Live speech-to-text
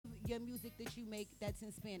your music that you make that's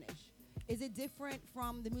in Spanish? Is it different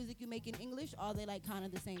from the music you make in English, or are they like kind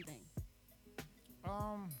of the same thing?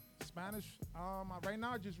 Spanish. Right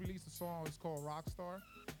now I just released a song. It's called Rockstar.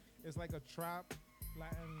 It's like a trap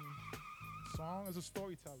Latin song. It's a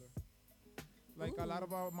storyteller. Like a lot Ooh.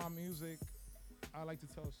 about my music, I like to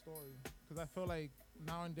tell a story because I feel like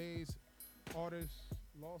nowadays artists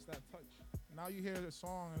lost that touch. Now you hear a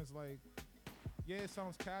song and it's like, yeah, it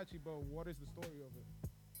sounds catchy, but what is the story of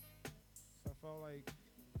it? So I felt like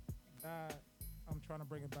that I'm trying to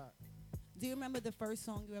bring it back. Do you remember the first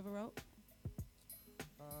song you ever wrote?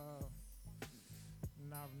 Uh,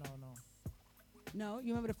 no. No, you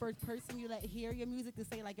remember the first person you let hear your music to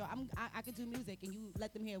say like, yo, I could do music, and you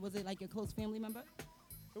let them hear. Was it like your close family member?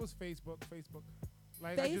 It was Facebook. Facebook.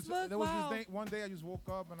 Facebook? There was Wow. this day, one day I just woke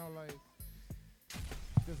up and I was like,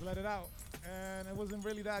 just let it out, and it wasn't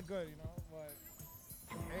really that good, you know. But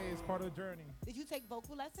hey, it's part of the journey. Did you take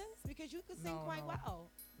vocal lessons? Because you could sing No, quite no.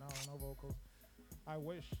 well. No vocals. I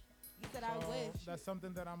wish. You said I So wish. that's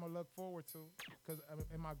something that I'm gonna look forward to, because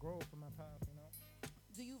in my growth, in my path, you know.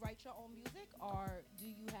 Do you write your own music, or do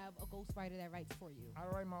you have a ghostwriter that writes for you? I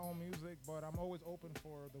write my own music, but I'm always open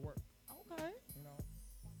for the work, Okay. you know.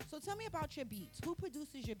 So tell me about your beats. Who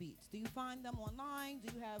produces your beats? Do you find them online?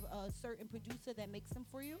 Do you have a certain producer that makes them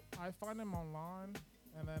for you? I find them online,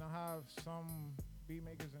 and then I have some beat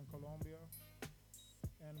makers in Colombia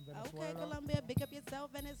and Venezuela. Okay, Colombia, big up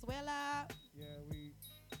yourself, Venezuela. Yeah, we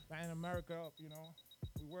Latin America up, you know.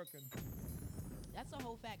 We working. That's a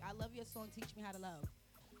whole fact. I love your song, Teach Me How to Love.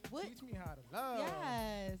 What? Teach me how to love.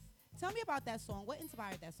 Yes. Tell me about that song. What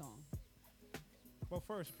inspired that song? But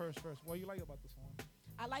first, what do you like about the song?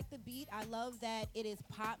 I like the beat. I love that it is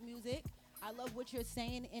pop music. I love what you're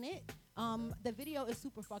saying in it. The video is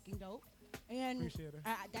super fucking dope. And Appreciate it.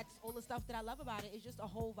 that's all the stuff that I love about it. It's just a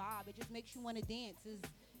whole vibe. It just makes you want to dance.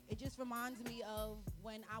 It just reminds me of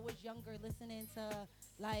when I was younger listening to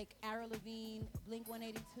like Ara Levine, Blink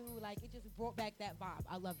 182. Like it just brought back that vibe.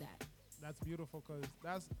 I love that. That's beautiful, because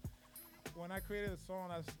that's when I created a song,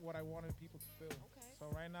 that's what I wanted people to feel. Okay. So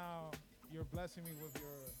right now, you're blessing me with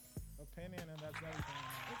your opinion, and that's everything.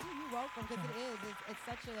 You're welcome, because it is. It's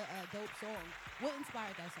such a dope song. What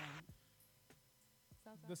inspired that song?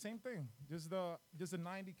 Southside? The same thing. Just a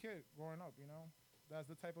 90 kid growing up, you know? That's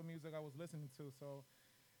the type of music I was listening to. So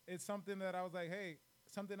it's something that I was like, hey,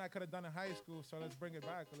 something I could have done in high school, so let's bring it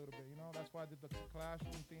back a little bit, you know? That's why I did the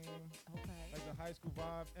classroom theme, Okay. like the high school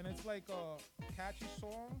vibe. And it's like a catchy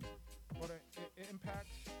song, but it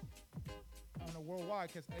impacts on the worldwide,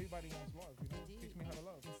 because everybody wants love, you know? Indeed. Teach me how to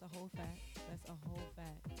love. That's a whole fact. That's a whole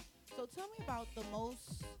fact. So tell me about the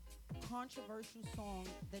most controversial song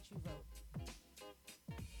that you wrote.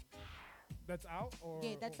 That's out?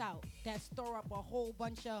 Yeah, that's out. That's stir up a whole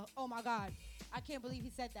bunch of, oh my God, I can't believe he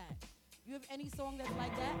said that. You have any song that's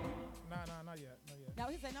like that? Nah, not yet. No,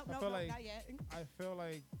 he said no, I feel like not yet. I feel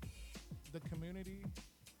like the community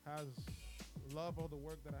has loved all the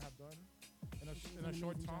work that I have done in a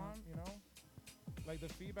short amazing time, job. you know? Like the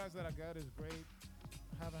feedbacks that I get is great.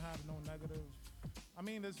 I haven't had no negative. I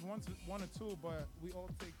mean, there's one or two, but we all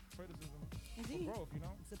take criticism Indeed. for growth, you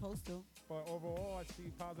know? I'm supposed to. But overall, I see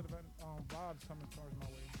positive vibes coming towards my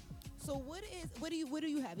way. So what do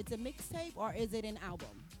you have? It's a mixtape, or is it an album?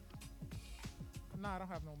 Nah, I don't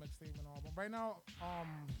have no mixtape and album. Right now,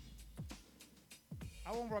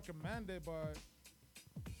 I won't recommend it, but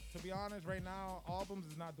to be honest, right now, albums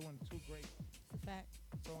is not doing too great. It's a fact.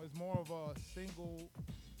 So it's more of a single.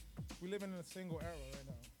 We live in a single era right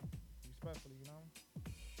now, respectfully, you know.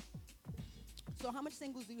 So how much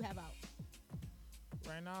singles do you have out?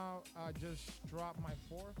 Right now, I just dropped my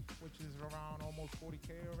fourth, which is around almost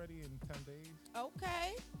 40K already in 10 days.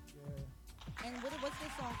 Okay. Yeah, And what's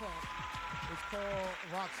this song called? it's called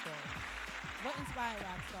Rockstar. What inspired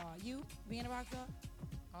Rockstar? You being a rockstar?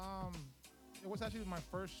 It was actually my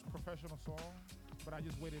first professional song, but I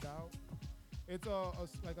just waited out. It's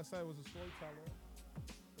like I said, it was a storyteller.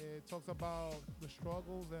 It talks about the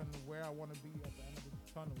struggles and where I want to be at the end of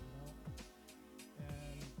the tunnel, you know?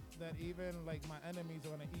 And that even like my enemies are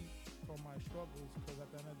gonna eat from my struggles, because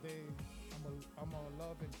at the end of the day, I'm a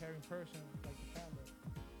love and caring person like the panda.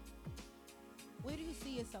 Where do you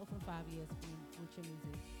see yourself in 5 years with your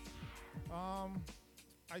music?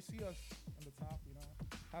 I see us on the top, you know,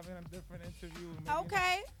 having a different interview. Maybe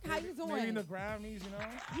Okay. How you doing? Maybe in the Grammys, you know.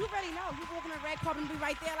 You already know. You walking the red carpet and be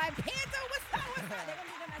right there like, Panda, what's up? What's up? They're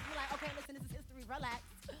gonna be like, okay, listen, this is history. Relax.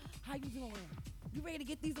 How you doing? You ready to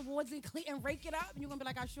get these awards and rake it up? And you're gonna be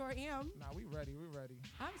like, I sure am. Nah, we ready. We ready.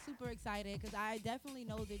 I'm super excited because I definitely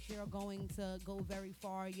know that you're going to go very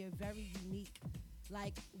far. You're very unique.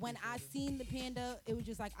 Like when I seen the Panda, it was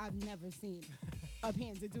just like I've never seen a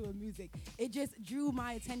Panda doing music. It just drew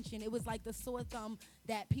my attention. It was like the sore thumb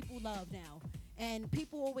that people love now. And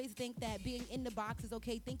people always think that being in the box is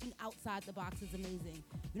okay. Thinking outside the box is amazing.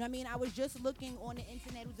 You know what I mean? I was just looking on the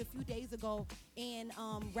internet. It was a few days ago, and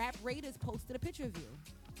Rap Raiders posted a picture of you.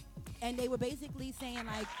 And they were basically saying,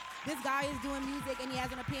 like, this guy is doing music and he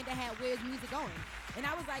has on a Panda hat. Where's music going? And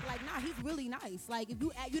I was like, nah, he's really nice. Like, if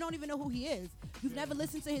you don't even know who he is. You've never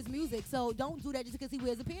listened to his music, so don't do that just because he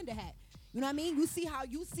wears a Panda hat. You know what I mean? You see how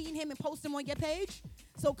you seen him and post him on your page?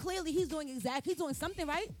 So clearly he's doing something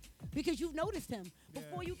right because you've noticed him.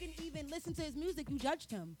 Before you can even listen to his music, you judged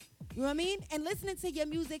him. You know what I mean? And listening to your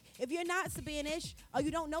music, if you're not Spanish or you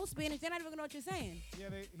don't know Spanish, they're not even gonna know what you're saying. Yeah,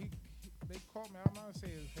 they caught me. I'm not gonna say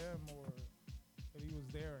it's him or if he was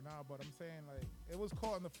there or not, but I'm saying like it was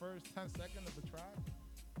caught in the first 10 seconds of the track.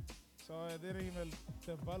 So it didn't even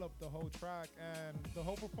develop the whole track, and the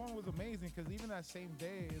whole performance was amazing because even that same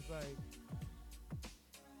day, it's like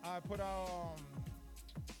I put out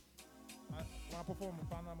when I perform in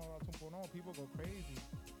Panama 2.0, people go crazy,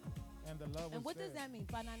 and the love. And was what does there. that mean?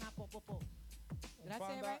 Banana popopo. Did I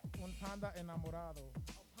say it right? Un panda enamorado.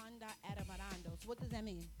 Oh, panda enamorado. So what does that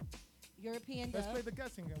mean? European. Let's play the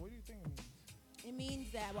guessing game. What do you think it means? It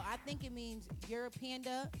means that. Well, I think it means you're a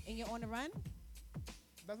panda and you're on the run.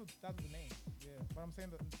 That's the name. Yeah, but I'm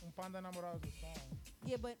saying that Un panda enamorado is the song.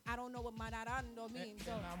 Yeah, but I don't know what mararando means.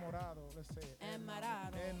 So Enamorado. Let's say it.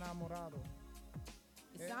 Enamorado. Enamorado.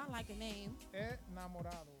 It sounds like a name.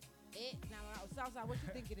 Enamorado. Enamorado. Southside, what you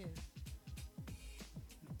think it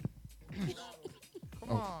is?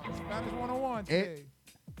 Come on, Spanish 101 today.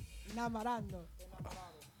 Enamorando.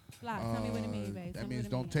 Fly, tell me what it means, babe. That means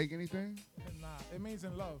don't take anything? Nah, it means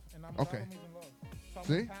in love. Enamorado Okay. means in love. So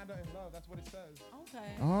See? Panda in love, that's what it says.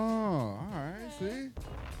 Okay. Oh, all right. See?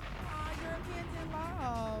 Europeans in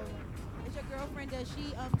love. Is your girlfriend, does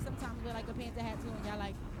she sometimes wear like a panda hat too and y'all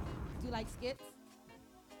like do like skits?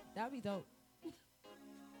 That'd be dope.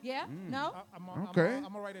 Yeah? No? I'm Okay.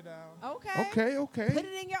 gonna write it down. Okay. Okay. Put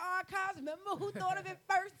it in your archives. Remember who thought of it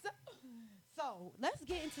first? So let's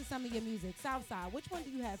get into some of your music. Southside, which one do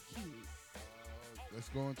you have queued? Let's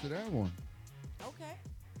go into that one. Okay.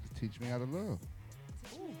 Teach me how to love.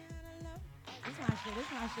 Teach me how to love.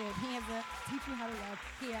 This my shit. Hands up. Teach you how to love.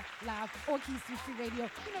 Here, live, on Keystone Street Radio.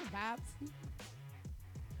 You know the vibes.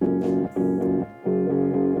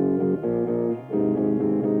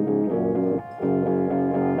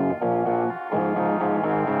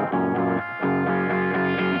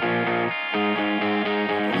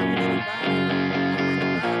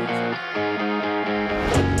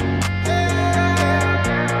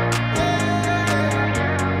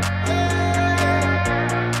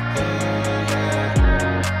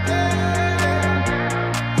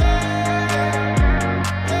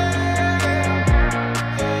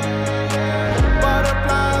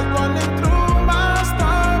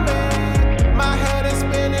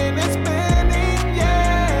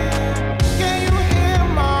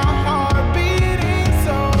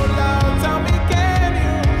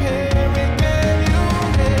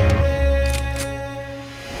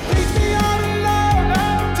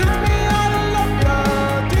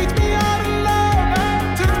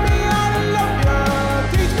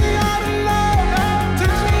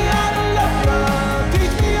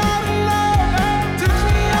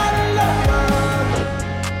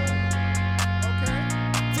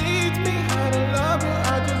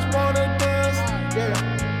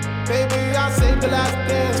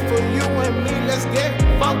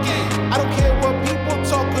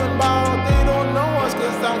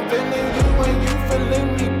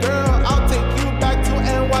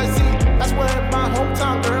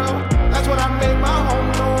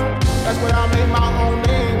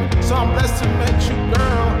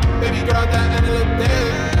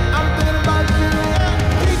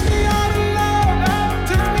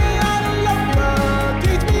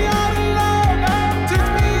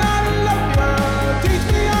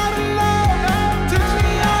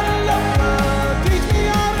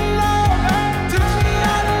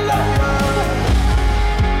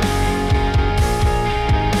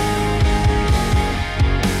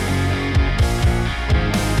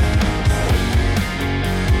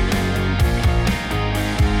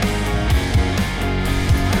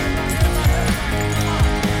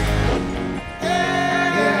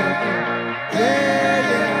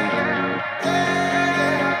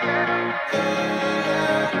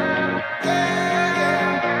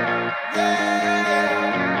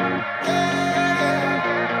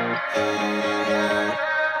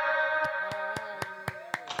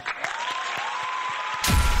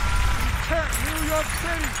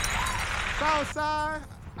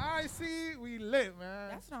 I see we lit, man.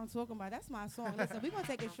 That's what I'm talking about. That's my song. Listen, we're going to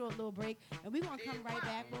take a short little break, and we're going to come right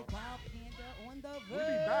back with Wild Panda on the verge. We'll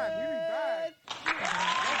be back.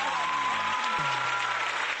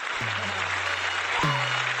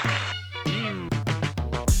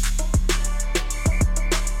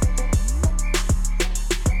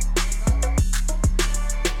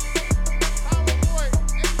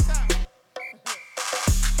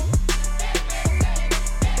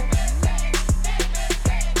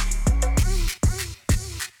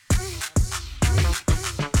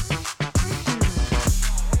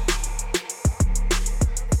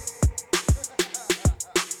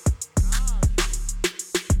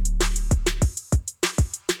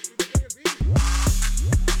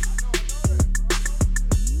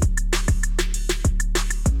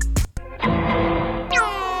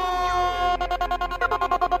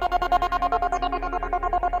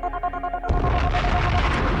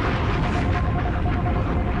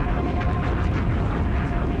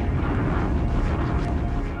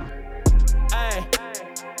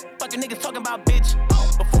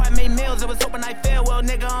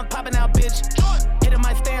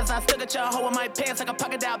 Like a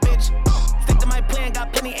pocket out, bitch. Stick to my plan,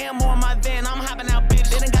 got plenty ammo on my van. I'm hopping out, bitch.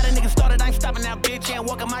 They done got a nigga started, I ain't stopping out, bitch. Can't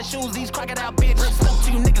walk in my shoes, these crocodile, bitch. Smoke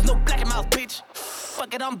to you niggas, no black mouth, bitch.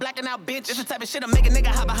 Fuck it, I'm blacking out, bitch. It's the type of shit to make a nigga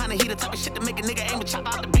hop behind the heater. Type of shit to make a nigga aim and chop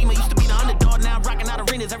out the beamer. Used to be the underdog, now I'm rocking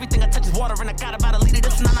out arenas. Everything I touch is water, and I got about a liter.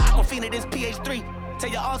 This is not an Aquafina, this PH3. Tell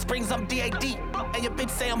your offsprings I'm DAD, and your bitch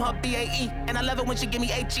say I'm her BAE. And I love it when she give me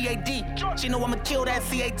HEAD. She know I'ma kill that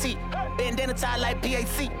CAT. Bandana tied like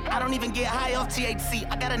PAC. I don't even get high off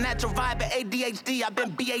THC. I got a natural vibe at ADHD. I've been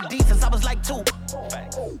BAD since I was like 2.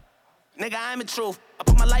 Nigga, I'm the truth. I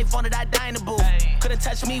put my life on it, I die in the booth. Couldn't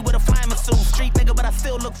touch me with a flying suit. Street nigga, but I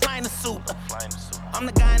still look fine in the suit. I'm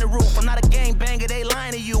the guy in the roof. I'm not a gang banger, they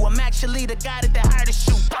lying to you. I'm actually the guy that they hired to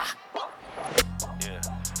shoot.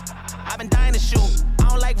 I've been dying to shoot.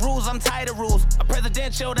 I don't like rules, I'm tired of rules. A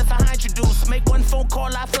presidential, that's how I introduce. Make one phone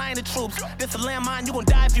call, I fly in the troops. This a landmine, you gon'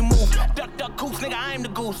 die if you move. Duck, duck, goose, nigga, I'm the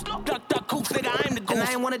goose. Duck, duck, goose, nigga, I'm the goose. And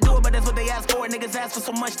I ain't wanna do it, but that's what they asked for. Niggas asked for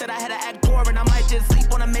so much that I had to act poor. And I might just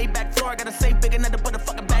sleep on a Maybach floor. Got a safe big enough to put a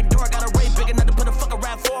fucking back door. Got a rape big enough to put a fucking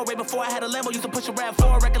RAV4. Way before I had a Lambo, used to push a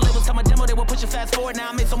RAV4. Record labels tell my demo, they were pushing fast forward. Now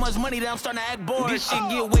I made so much money that I'm starting to act bored. This shit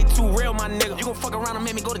get way too real, my nigga. You gon' fuck around and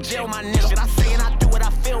make me go to jail, my nigga. Shit I say and I do what I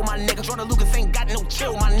feel, my nigga. Jordan Lucas ain't got no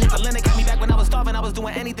chill, my nigga. Lennox got me back when I was starving. I was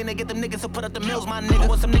doing anything to get them niggas to put up the mills, my nigga.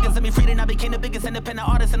 When some niggas let me free, then I became the biggest independent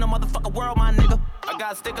artist in the motherfucking world, my nigga. I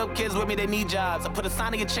got stick-up kids with me, they need jobs. I put a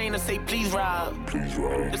sign on your chain and say, please rob.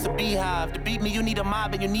 It's a beehive. To beat me, you need a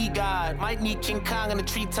mob and you need God. Might need King Kong on the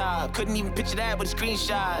treetop. Couldn't even picture that with a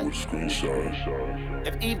screenshot.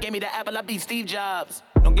 If Eve gave me the apple, I'd be Steve Jobs.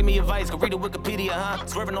 Don't give me advice, go read the Wikipedia, huh?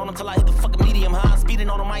 Swerving on them till I hit the fucking medium, huh? Speeding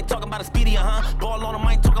on them, I ain't talking about a speedier, huh? Ball on them,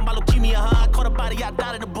 I ain't talking about leukemia, huh? I caught a body, I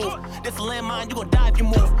died in the booth. This a landmine, you gon' die if you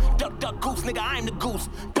move. Duck, duck, goose, nigga, I'm the goose.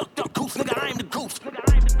 Duck, duck, goose, nigga, I'm the goose.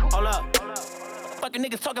 Hold up. Fuck you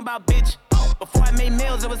niggas talking about, bitch. Before I made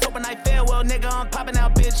meals, it was hoping I fail. Well, nigga, I'm popping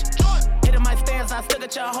out, bitch. Hitting my stance, I still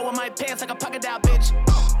got your hoe in my pants like a pocket out, bitch.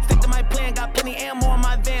 Stick to my plan, got plenty ammo on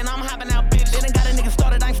my van. I'm hopping out, bitch. They done got a nigga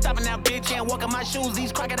started, I ain't stopping out, bitch. Can't walk in my shoes,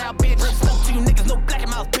 these crocodile, bitch. Smoke to you niggas, no black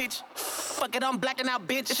mouth, bitch. Fuck it, I'm blacking out,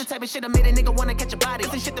 bitch. It's the type of shit that made a nigga wanna catch a body.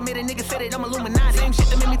 It's the shit that made a nigga say that I'm Illuminati. Same shit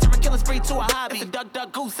that made me turn a killing spree to a hobby. It's a duck,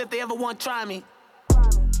 duck, goose if they ever want to try me.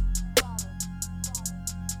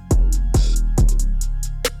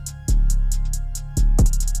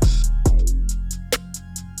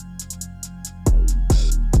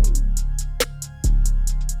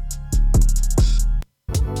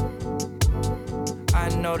 I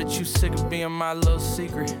know that you sick of being my little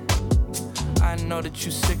secret. I know that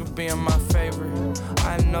you sick of being my favorite.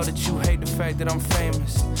 I know that you hate the fact that I'm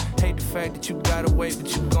famous. Hate the fact that you got away,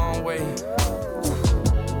 but you gon' wait.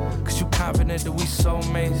 Cause you confident that we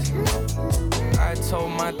soulmates. I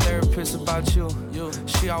told my therapist about you.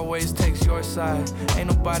 She always takes your side. Ain't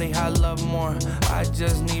nobody I love more. I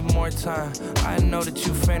just need more time. I know that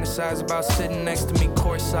you fantasize about sitting next to me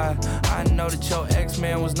courtside. I know that your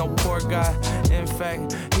ex-man was no poor guy. In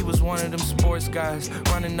fact, he was one of them sports guys,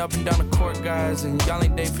 running up and down the court guys. And y'all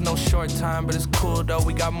ain't date for no short time, but it's cool though,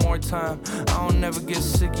 we got more time. I don't never get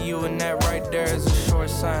sick of you, and that right there is a short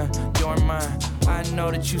sign. You're mine. I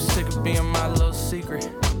know that you sick of being my little secret.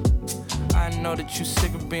 I know that you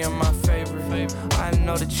sick of being my favorite. I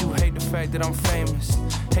know that you hate the fact that I'm famous.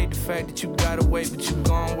 Hate the fact that you got away, but you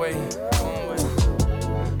gon' wait.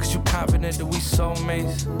 Cause you confident that we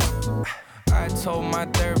soulmates. I told my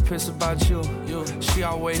therapist about you. She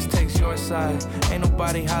always takes your side. Ain't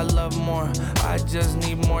nobody I love more. I just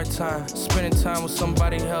need more time. Spending time with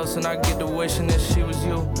somebody else, and I get to wishing that she was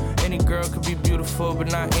you. Any girl could be beautiful,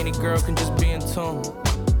 but not any girl can just be in tune.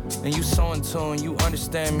 And you so in tune, you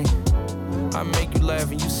understand me. I make you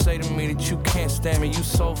laugh and you say to me that you can't stand me. You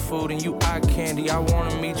soul food and you eye candy. I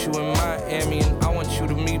wanna meet you in Miami, and I want you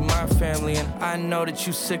to meet my family. And I know that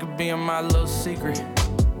you sick of being my little secret.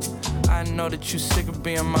 I know that you sick of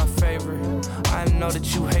being my favorite. I know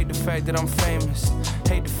that you hate the fact that I'm famous.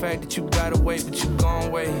 Hate the fact that you gotta wait, but you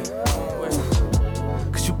gon' wait.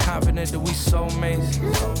 Cause you confident that we soulmates.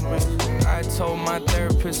 I told my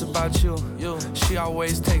therapist about you. She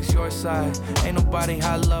always takes your side. Ain't nobody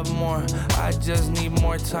I love more. I just need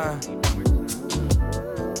more time.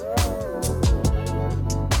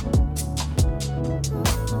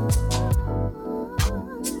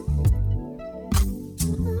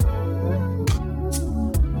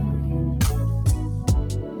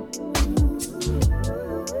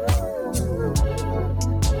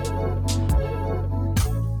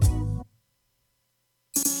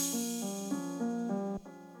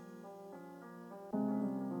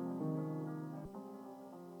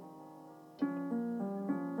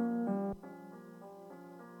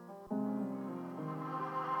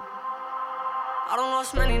 I don't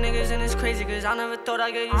lost many niggas and it's crazy cause I never thought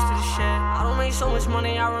I'd get used to this shit. I don't make so much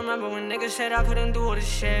money, I remember when niggas said I couldn't do all this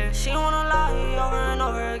shit. She wanna lie over and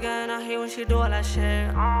over again, I hate when she do all that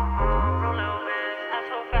shit. Real little bitch, that's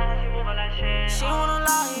so fast, she move all that shit. She wanna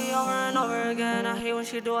lie over and over again, I hate when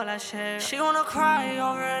she do all that shit. She wanna cry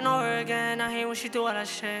over and over again, I hate when she do all that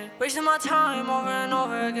shit. Wasting my time over and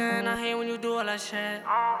over again, I hate when you do all that shit.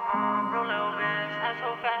 Real little bitch, that's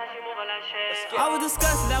so fast, she move all that shit. I was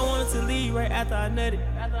disgusted, I wanted to leave right after I nutted.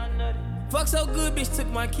 Fuck so good, bitch took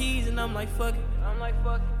my keys and I'm like, fuck it.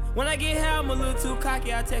 When I get high, I'm a little too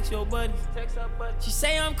cocky, I text your buddies. She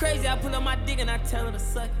say I'm crazy, I put up my dick and I tell her to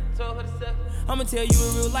suck it. I'ma tell you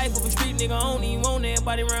in real life, of a street nigga, I don't even want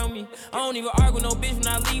everybody around me. I don't even argue with no bitch when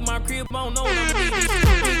I leave my crib, I don't know what I'm gonna do.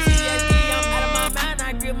 PTSD, I'm out of my mind,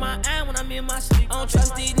 I grip my eye when I'm in my sleep. I don't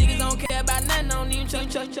trust these niggas, don't care about nothing, I don't even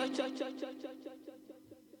trust.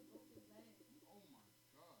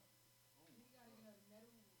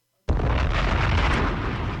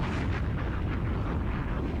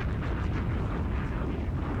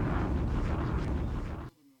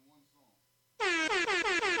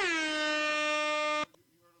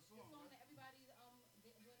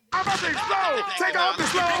 I'm a big slow, take off the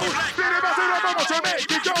slow, get it back to the bubble to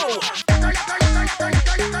make it go.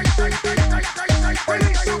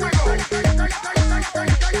 Release the wiggle.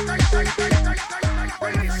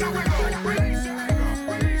 Release the wiggle.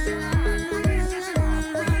 Release the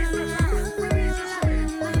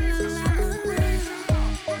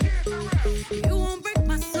You won't break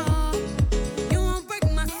my soul. You won't break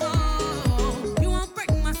my soul. You won't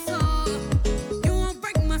break my soul. You won't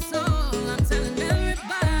break my soul. I'm telling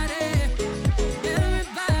everybody,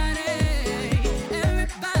 everybody.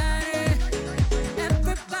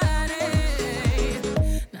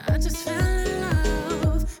 Now I just fell in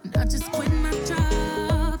love. And I just quit my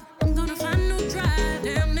job. I'm gonna find no drive.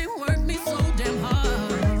 Damn, they work me so damn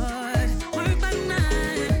hard. Work by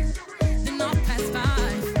 9, then off past 5.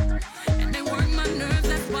 And they work my nerves,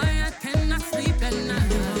 that's why I cannot sleep at night.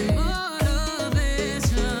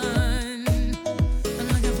 Motivation. I'm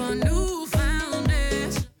looking for a new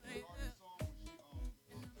foundation.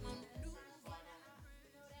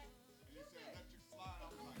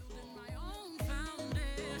 Building my own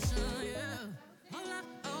foundation, yeah. Hold up,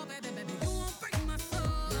 oh baby, baby, you won't break my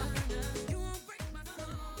soul. You won't break my soul.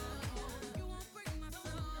 You won't break my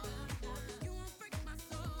soul. You won't break my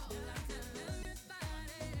soul. I tell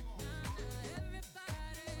everybody,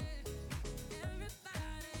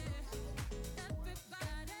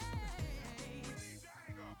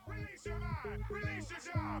 Release your mind, release your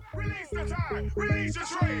job, release the time, release your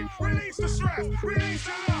trade, release the stress, release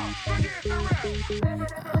your love, forget the rest.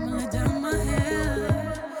 I'ma let down my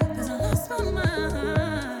hair, 'cause I lost my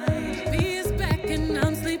mind. B is back and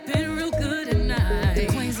I'm sleeping real good at night. The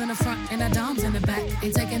queen's in the front and the dom's in the back.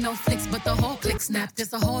 Ain't taking no flicks, but the whole click snap.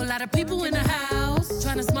 There's a whole lot of people in the house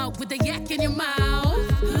trying to smoke with the yak in your mouth.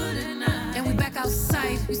 Good at night. And we back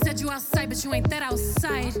outside. You said you outside, but you ain't that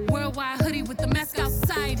outside. Worldwide hoodie with the mask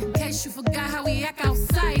outside. In case you forgot how we act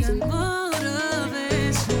outside.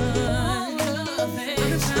 Motivation.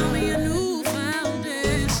 I found me a new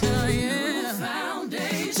foundation, yeah.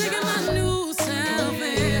 Checking my new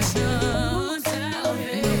salvation. I'ma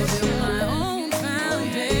build my own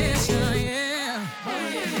foundation, yeah.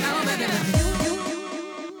 Oh, baby,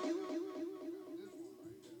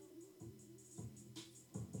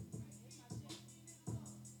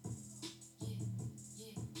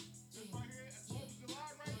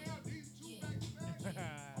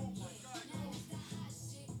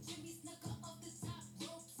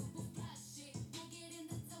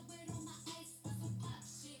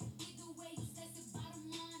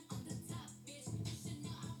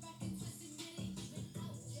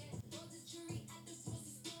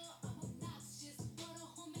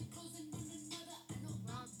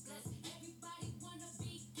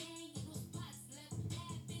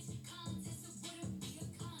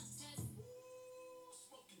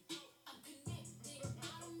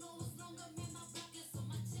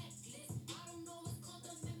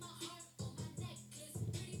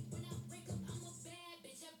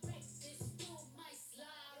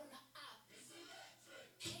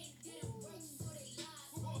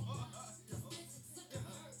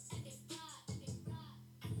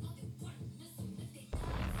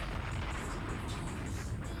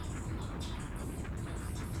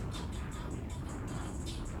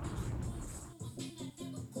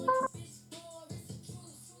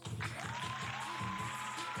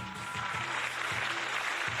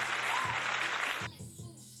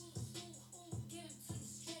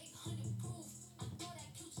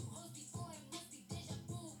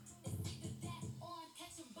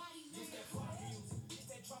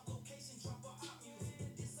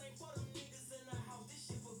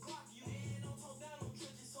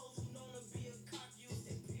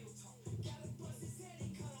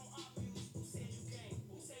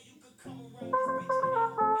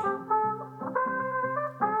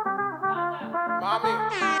 Mami.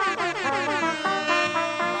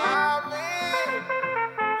 Mami.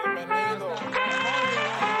 Bienvenido.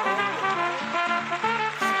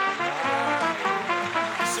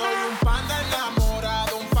 Soy un panda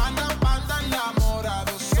enamorado, un panda, panda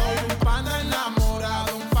enamorado. Soy un panda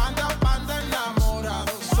enamorado, un panda, panda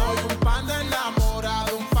enamorado. Soy un panda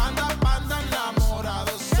enamorado, un panda, panda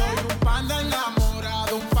enamorado. Soy un panda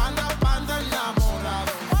enamorado, un panda, panda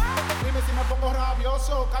enamorado. Dime si me pongo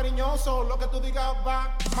rabioso, cariñoso, lo que tú digas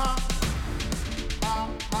va, ma.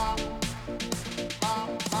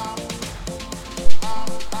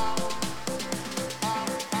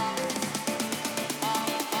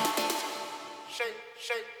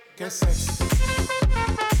 ¿Qué es eso?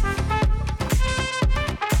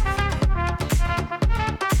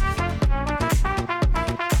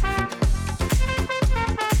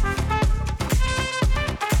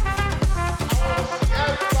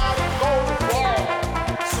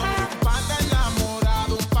 Soy un panda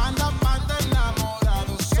enamorado, un panda, panda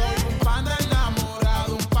enamorado. Soy un panda enamorado,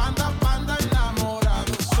 un panda, panda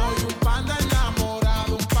enamorado. Soy un panda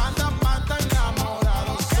enamorado, un panda, panda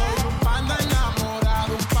enamorado. Soy un panda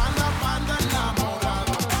enamorado, un panda, panda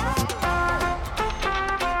enamorado. Soy un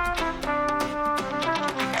panda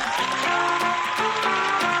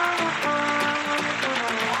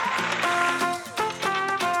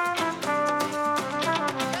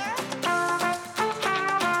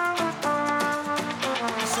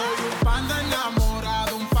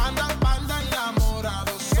enamorado, un panda, panda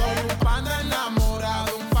enamorado. Soy un panda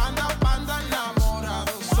enamorado, un panda, panda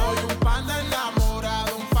enamorado. Soy un panda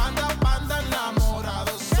enamorado, un panda, panda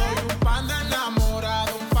enamorado. Soy un panda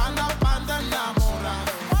enamorado, un panda, panda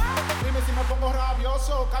enamorado. Dime si me pongo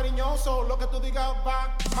rabioso, cariñoso, lo que tú digas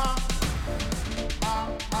va, ma.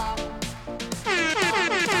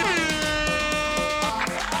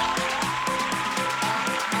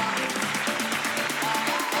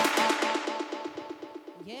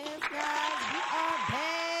 Yes, guys, we are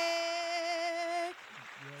back.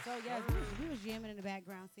 So yes, we was jamming in the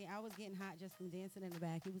background. See, I was getting hot just from dancing in the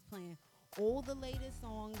back. He was playing all the latest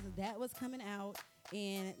songs that was coming out,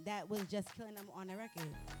 and that was just killing them on the record.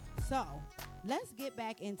 So let's get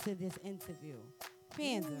back into this interview.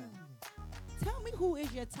 Panza, tell me who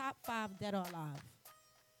is your top 5 dead or alive?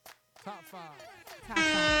 Top 5. Top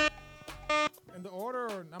 5. In the order,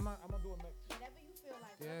 or I'm gonna do a mix. Whatever you feel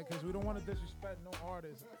like. Yeah, because we don't want to disrespect no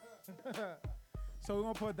artist. So we're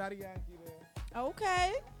gonna put Daddy Yankee there.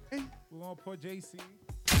 Okay. We're gonna put JC.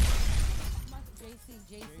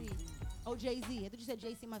 JC. Oh, Jay-Z. I thought you said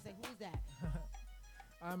JC. Must say, who's that?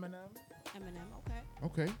 Eminem. Eminem. Okay.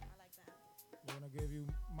 Okay. I like that. We're gonna give you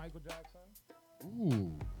Michael Jackson.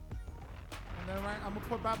 Ooh. And then I'm gonna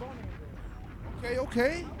put Bad Bunny in there.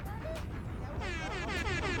 Okay.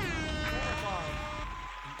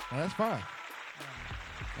 Oh, that's 5.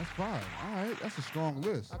 That's 5. All right. That's a strong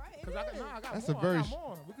list. Cause I got That's more. a very. I got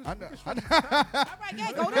more. We I can know. switch it. All right,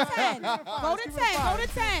 yeah, go to 10. Go to 10. Go to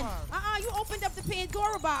 10. You opened up the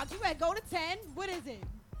Pandora box. You ready? Go to 10. What is it?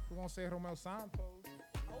 We're gonna say Romeo Santos.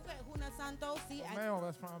 Okay, Juna Santos. See, Romeo,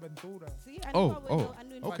 that's from Aventura. see, I knew Oh, I would oh. know. I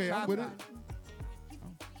knew Okay, I'm with it.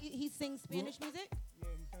 He sings Spanish music. Yeah,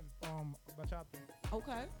 he said bachata.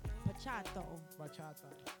 Okay. Pachato. Bachata.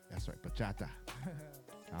 That's right. Bachata.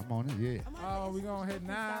 I'm on it. Yeah. We gonna hit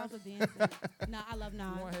Nas. Nah, I love We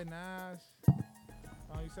Nas. gonna hit Nas.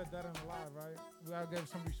 You said that in the live, right? We gotta give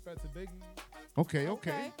some respect to Biggie. Okay.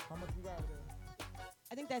 Okay. How much you got there?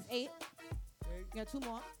 I think that's 8. 8? You got 2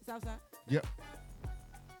 more. Southside. Yep.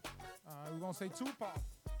 We're gonna say Tupac.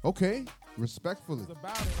 Okay. Respectfully. It's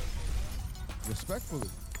about it. Respectfully.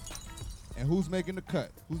 And who's making the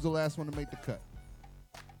cut? Who's the last one to make the cut?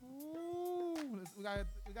 Ooh, we gotta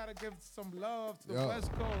give some love to the Yo. West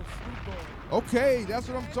Coast, Snoop Dogg. Okay, that's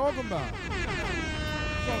what I'm talking about.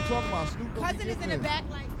 That's what I'm talking about. Snoop Dogg. Cousin is in the back,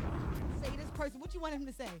 like, say this person. What you want him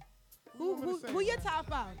to say? Who your top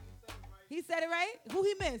 5? He said it right? Who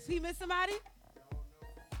he missed? He missed somebody?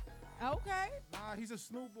 Okay. Nah, he's a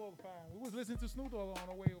Snoop Dogg fan. We was listening to Snoop Dogg on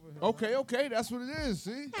the way over here. Okay, that's what it is.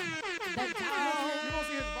 See? You don't see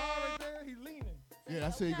his ball right there? He's leaning. Yeah,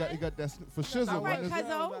 that's it. He got that for shizzle. All right, man.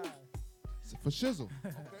 Cuzzo. For shizzle.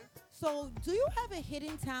 So, do you have a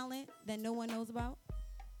hidden talent that no one knows about?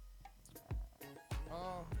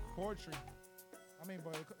 Poetry.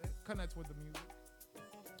 But it connects with the music.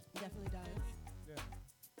 Definitely does.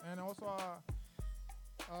 Yeah. And also,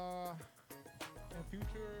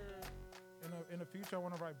 in the future, I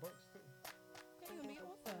want to write books too. Okay, you'll be an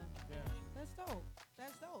author. Yeah. That's dope.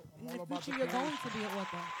 That's dope. I'm In all the about future, the you're going pen. to be an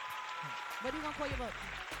author. What are you gonna call your book?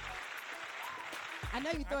 I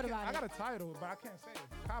know you thought about I it. got a title, but I can't say it.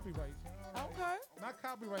 Copyright. You know, Okay. Not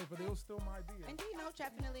copyright. copyright, but it was still my idea. And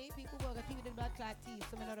definitely, people will. If people did blood clot teeth,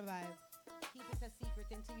 some another vibe. Keep it a secret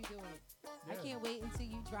until you do it. I Yeah. can't wait until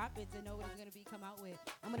you drop it to know what it's gonna be come out with.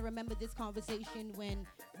 I'm gonna remember this conversation when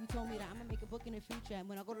you told me that I'm gonna make a book in the future, and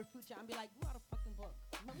when I go to the future, I'm be like, you got a fucking book.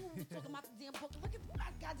 Remember when we were talking about the damn book? Look at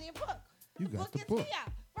that goddamn book. You the got book the is book. here,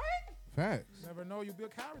 right? Facts. Never know, you'll be a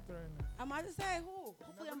character in it. I'm about to say who?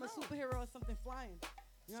 Hopefully, I'm a superhero or something flying.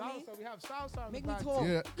 You know what I mean? Salsa, we have salsa on Make the me back. talk.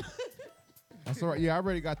 Yeah. That's all right. Yeah, I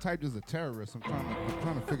already got typed as a terrorist. I'm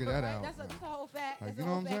trying to figure that out. That's a whole fact. Like, That's you a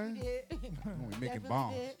know whole what I'm fact you did. We making Definitely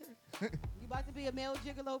bombs. did. You about to be a male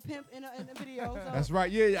gigolo pimp in a video. So. That's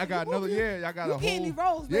right. Yeah, I got another. Yeah, I got You a getting whole. these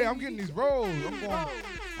roles, Yeah, I'm baby. getting these roles.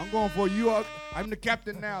 I'm going for you. I'm the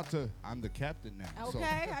captain now. I'm the captain now. Okay, So,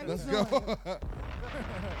 how you let's doing? go.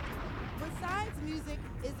 Besides music,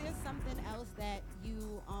 is there something else that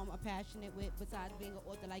you are passionate with besides being an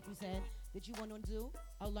author, like you said, that you want to do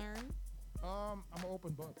or learn? I'm an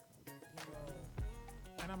open book.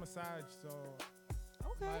 And I'm a Sag, so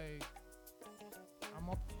Okay.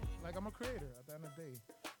 I'm a creator at the end of the day.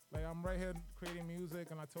 Like I'm right here creating music,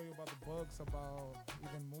 and I told you about the books, about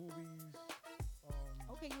even movies.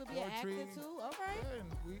 Okay, you would be an poetry. actor too. All right. Yeah, and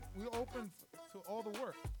we open to all the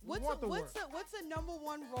work. We What's want the work. what's a number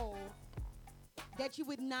one role that you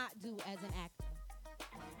would not do as an actor?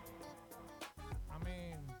 I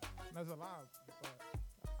mean, there's a lot, but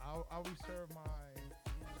I'll reserve my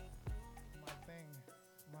thing,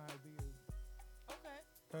 my ideas. Okay.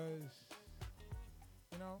 Cause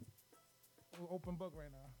we're open book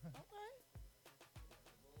right now. Okay.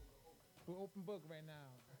 We're open book right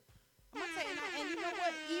now. I'm gonna say, and you know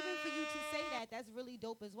what? Even for you to say that, that's really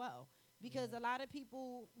dope as well. Because a lot of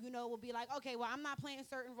people, will be like, okay, well, I'm not playing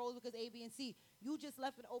certain roles because A, B, and C. You just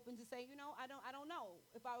left it open to say, I don't know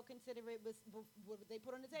if I would consider it what they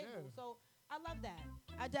put on the table. Yeah. So I love that.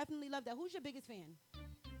 I definitely love that. Who's your biggest fan?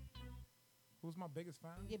 Who's my biggest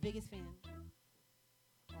fan? Your biggest fan.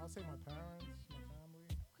 I'll say my parents, my family,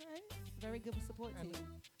 Okay. Very good support and, team.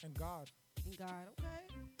 and God. And God, okay.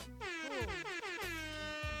 Cool.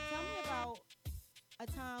 Tell me about a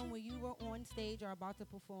time when you were on stage or about to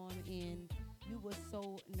perform and you were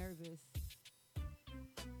so nervous.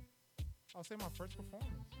 I'll say my first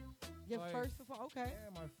performance. Your first performance, okay. Yeah,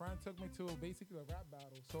 my friend took me to basically a rap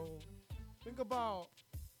battle. So think about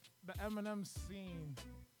the Eminem scene,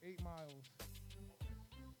 8 Miles.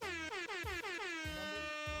 Remember 8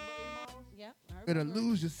 Miles? Yep. Better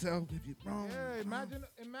lose yourself if you're wrong. Yeah,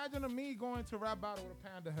 imagine me going to rap battle with a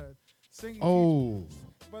Panda Head, singing. Oh.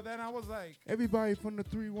 But then I was like, Everybody from the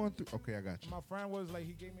 313. Okay, I got you. my friend was like,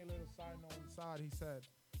 he gave me a little side note on the side. He said,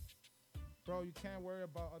 bro, you can't worry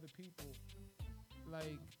about other people.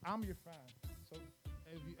 Like, I'm your fan. So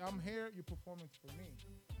if I'm here, you're performing for me.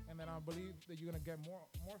 And then I believe that you're going to get more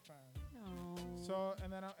fans. No. So,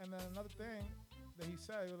 and then another thing that he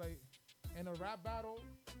said, like, in a rap battle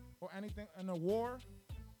or anything, in a war,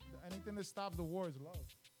 anything that stops the war is love.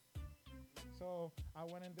 So I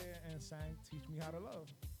went in there and sang Teach Me How to Love.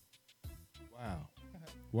 Wow.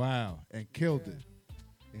 Wow. And killed it.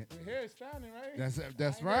 Yeah. We're here standing, right?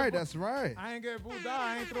 That's right. That's right. I ain't get booed out.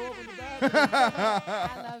 I ain't throw up in the bathroom.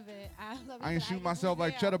 I love it. I ain't shoot get myself booed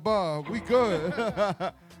like out. Cheddar Bob. We good.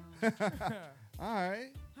 All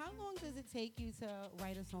right. How long does it take you to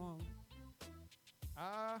write a song?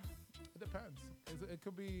 It depends. It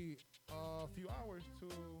could be a few hours to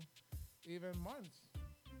even months.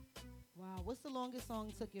 Wow. What's the longest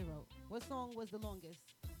song you wrote? What song was the longest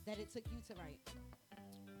that it took you to write?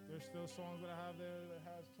 There's still songs that I have there that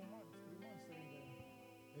has 2 months, 3 months sitting there.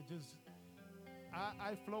 It just,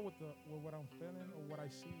 I flow with what I'm feeling or what I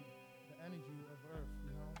see, the energy of Earth,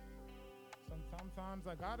 Sometimes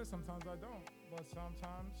I got it, sometimes I don't. But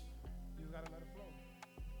sometimes you just gotta let it flow.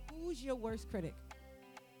 Who's your worst critic?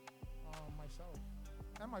 Myself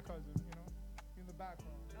and my cousin, in the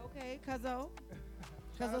background. Okay, Cuzzo.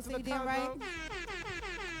 Shout out Cuzzo to say the you damn right. Cuzzo.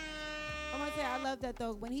 I'm gonna say I love that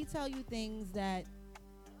though. When he tell you things that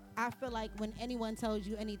I feel like when anyone tells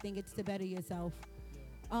you anything, it's to better yourself.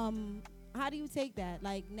 How do you take that?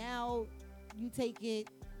 Like now you take it,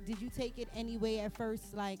 did you take it anyway at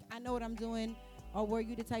first? Like, I know what I'm doing, or were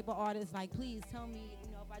you the type of artist like, please tell me,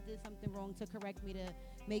 if I did something wrong to correct me to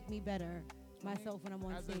make me better myself when I'm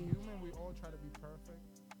on As stage? a human, we all try to be perfect,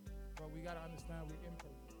 but we gotta understand we're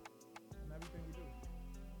imperfect in everything we do.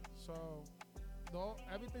 So,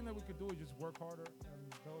 everything that we could do is just work harder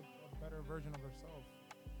and build a better version of ourselves.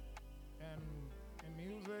 And in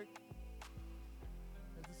music,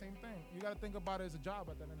 it's the same thing. You gotta think about it as a job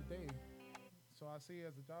at the end of the day. So I see it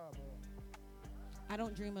as a job. I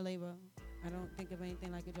don't dream of labor. I don't think of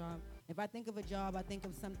anything like a job. If I think of a job, I think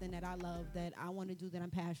of something that I love, that I want to do, that I'm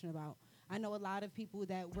passionate about. I know a lot of people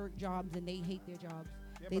that work jobs and they hate their jobs.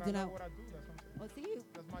 Yeah, They but do I know not. what I do. That's what I'm saying. Well, see,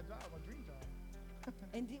 That's my job, my dream job.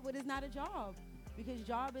 and what is not a job, because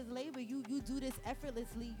job is labor. You do this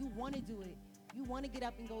effortlessly. You want to do it. You want to get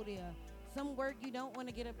up and go there. Some work you don't want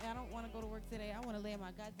to get up. I don't want to go to work today. I want to lay in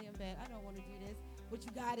my goddamn bed. I don't want to do this. But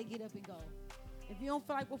you gotta get up and go. If you don't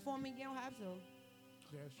feel like performing, you don't have to.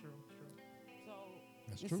 Yeah, it's true. So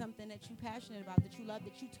That's it's true. something that you're passionate about, that you love,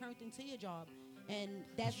 that you turned into your job, and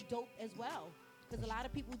that's dope as well. Because a lot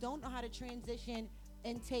of people don't know how to transition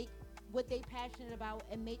and take what they passionate about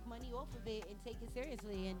and make money off of it and take it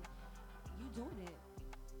seriously. And you doing it.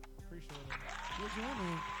 Appreciate it. You're doing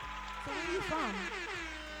it. So where you from?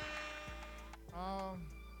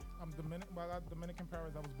 I'm Dominican. Well, I got Dominican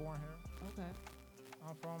parents. I was born here. Okay.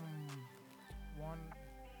 I'm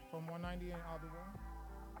from 190 in Alderville.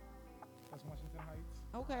 That's Washington Heights.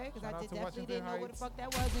 Okay, because Shout I out did to definitely Washington didn't know what the Heights. fuck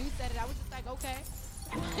that was. When you said it, I was just like, okay.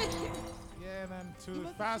 Yeah, and then You to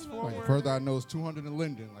must- fast you forward. Like, further I know is 200 in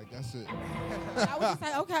Linden. Like, that's it. I was just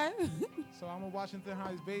like, okay. So I'm a Washington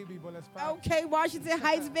Heights baby, but let's fast. Okay, Washington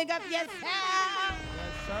Heights, big up, yes, sir.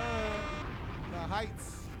 Yes, sir. The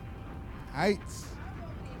Heights. Heights.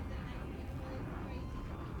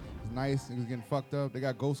 It's nice. Niggas getting fucked up. They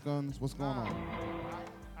got ghost guns. What's going on?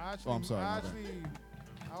 I actually, I'm sorry, my bad.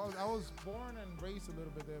 I was born and raised a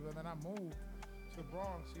little bit there, but then I moved to the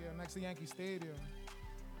Bronx, next to Yankee Stadium.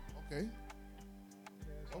 Okay.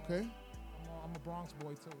 Yeah, so Okay. I'm a Bronx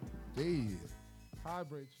boy too. Hey.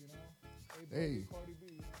 Hybrids, Hey, Hey. baby, Cardi B,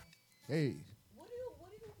 Hey. What do you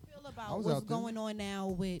feel I about was what's out there. going on now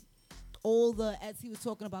with all the, as he was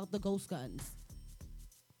talking about, the ghost guns?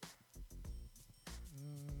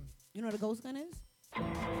 You know what a ghost gun is?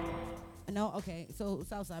 No? Okay. So,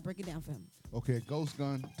 Southside, break it down for him. Okay, a ghost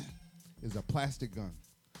gun is a plastic gun.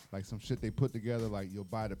 Like some shit they put together, like you'll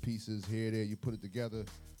buy the pieces here, there, you put it together.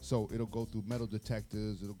 So it'll go through metal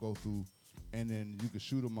detectors, it'll go through, and then you can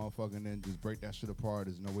shoot a motherfucker and then just break that shit apart.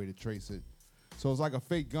 There's no way to trace it. So it's like a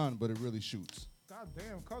fake gun, but it really shoots. God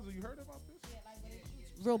damn, cousin, you heard about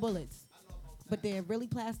this? Real bullets. But they're really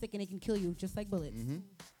plastic and they can kill you just like bullets. Mm-hmm.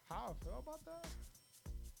 How I feel about that?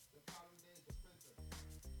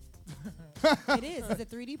 It is. It's a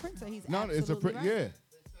 3D printer. He's No, it's a absolutely right. yeah.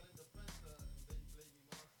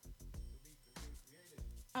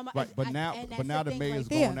 Right, but and now that's the thing mayor's right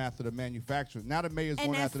there. going after the manufacturers. Now the mayor's And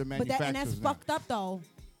going that's- after the and manufacturers. that's now. fucked up though.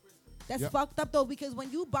 That's Yep. fucked up though, because when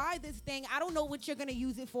you buy this thing, I don't know what you're gonna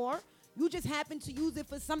use it for. You just happen to use it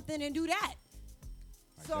for something and do that.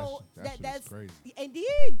 Like, So that shit is that's crazy.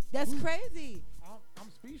 Indeed, that's crazy. I'm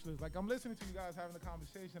speechless. Like, I'm listening to you guys having a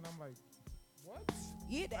conversation. I'm like, what?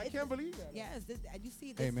 Yeah, I can't believe that. Yes, you see,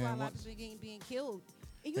 Hey, this is why man, a lot of once- people being killed.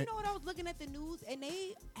 And you Hey. know what? I was looking at the news, and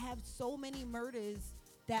they have so many murders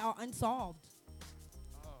that are unsolved.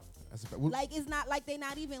 That's a fact. Well, Like, it's not like they're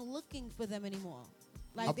not even looking for them anymore.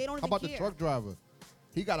 Like, how, they don't how even about care. the truck driver?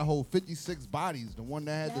 He got a whole 56 bodies. The one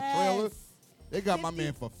that had the trailer, Yes. they got my 50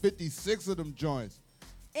 man for 56 of them joints.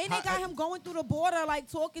 And they got him going through the border, like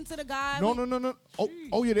talking to the guy. No.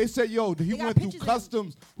 Oh yeah, they said, yo, he They got went through pictures of him.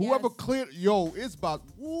 customs. Whoever Yes. cleared, yo, it's about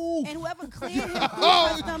woo. And whoever cleared him through Oh,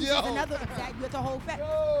 customs yo. is another. That's a whole fact.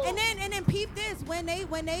 And then peep this, when they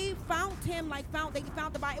found him, they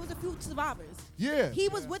found the body. It was a few survivors. Yeah. He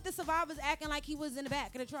was with the survivors, acting like he was in the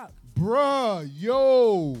back of the truck. Bruh,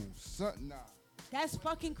 yo, son, nah. That's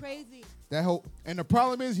fucking crazy. That whole, and the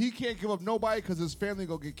problem is he can't give up nobody because his family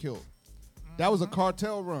gonna get killed. That was a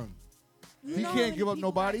cartel run. You He know how can't many give up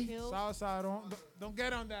people got nobody. killed? Southside, don't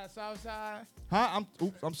get on that, Southside. Huh?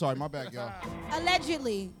 I'm sorry, my bad, y'all.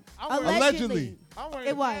 Allegedly. I'm Allegedly. I'm wearing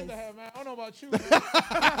It a was. panda hat, man. I don't know about you,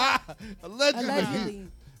 man. Allegedly.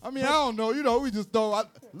 I mean, I don't know. We just don't.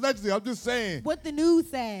 Allegedly, I'm just saying. What the news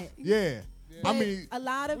said. Yeah. I But mean, a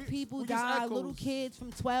lot of people we just died, little echoes. kids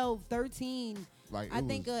from 12, 13. like I it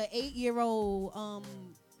think was, a 8-year-old.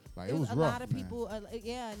 like it was a rough, lot of man. people.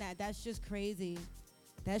 That's just crazy.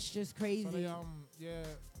 That's just crazy. So they,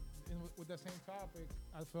 with that same topic,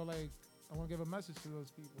 I feel like I want to give a message to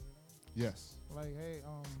those people. Yes. Like, hey,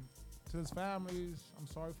 to those families, I'm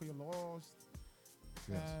sorry for your loss,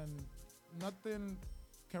 Yes. and nothing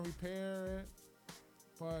can repair it.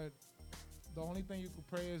 But the only thing you could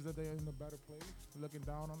pray is that they're in a better place, looking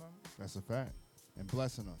down on them. That's a fact. And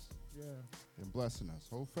blessing us. Yeah. And blessing us.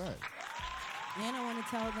 Whole fact. And I want to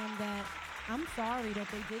tell them that I'm sorry that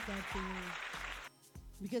they did that to you.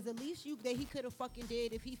 Because at least that he could have fucking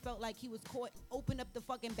did if he felt like he was caught, open up the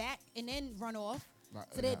fucking back and then run off.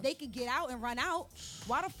 So that they could get out and run out.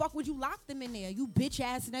 Why the fuck would you lock them in there, you bitch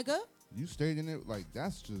ass nigga? You stayed in it like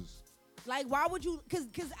that's just Like, why would you?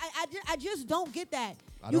 Because I just don't get that.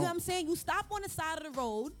 I You know don't. what I'm saying? You stop on the side of the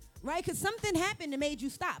road, right? Because something happened that made you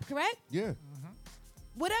stop, correct? Yeah.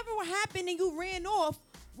 Whatever happened and you ran off,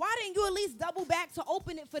 why didn't you at least double back to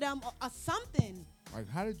open it for them or something? Like,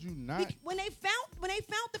 how did you not? When they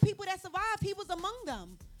found the people that survived, he was among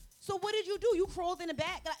them. So what did you do? You crawled in the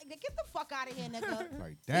back. Like, get the fuck out of here, nigga.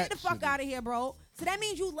 Like that. Get the fuck shit out of here, bro. So that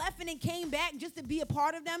means you left and then came back just to be a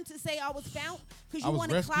part of them to say I was found because I you was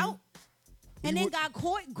wanted rescued. clout and then got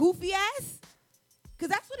caught, goofy ass. Because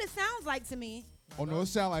that's what it sounds like to me. Oh no, it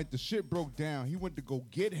sounded like the shit broke down. He went to go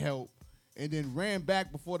get help and then ran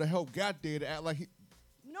back before the help got there to act like he.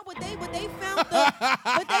 No, but they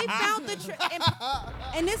found the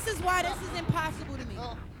and this is why this is impossible to me.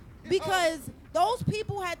 Because those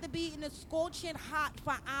people had to be in the scorching hot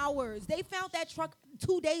for hours. They found that truck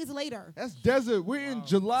 2 days later. That's desert. We're in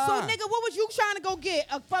July. So, nigga, what was you trying to go get?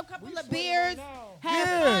 A couple of beers? Have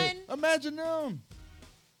yeah. fun? Imagine them.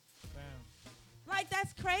 Like,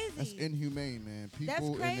 that's crazy. That's inhumane, man. That's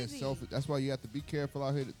People in their crazy. self. That's why you have to be careful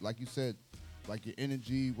out here. Like you said, like your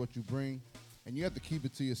energy, what you bring. And you have to keep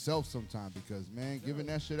it to yourself sometimes because, man, giving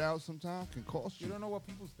that shit out sometimes can cost you. You don't know what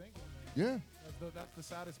people's thinking, man. Yeah. That's the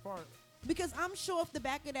saddest part. Because I'm sure if the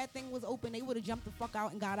back of that thing was open, they would have jumped the fuck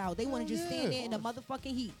out and got out. They want to just stand there in the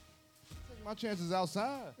motherfucking heat. Take my chances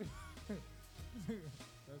outside.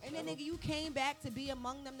 And then, nigga, you came back to be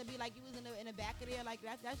among them, to be like you was in the back of there. Like,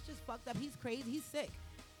 that's just fucked up. He's crazy. He's sick.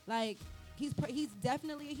 Like, he's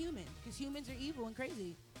definitely a human because humans are evil and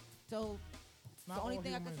crazy. So, it's the only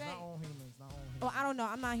thing I can say. Not all humans. Not all humans. Oh, I don't know.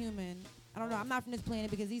 I'm not human. I don't know. I'm not from this planet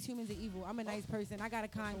because these humans are evil. I'm a nice person. I got a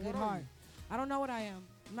kind, So good what are heart. you? I don't know what I am.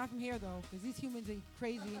 I'm not from here, though, because these humans are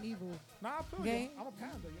crazy and evil. Nah, I feel Okay? you. I'm a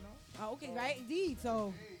panda, you know? Oh, okay, right? Indeed.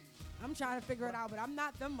 So, I'm trying to figure it out, but I'm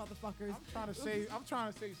not them motherfuckers. I'm trying to say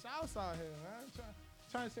Southside here, man.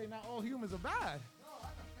 I'm trying to say not all humans are bad.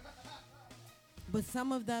 But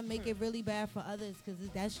some of them make it really bad for others because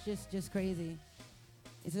that's just crazy.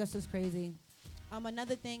 It's just crazy.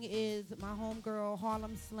 Another thing is my homegirl,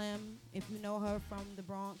 Harlem Slim. If you know her from the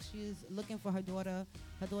Bronx, she's looking for her daughter.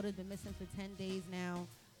 Her daughter's been missing for 10 days now.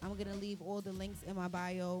 I'm going to leave all the links in my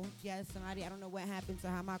bio. Yes, somebody, I don't know what happened to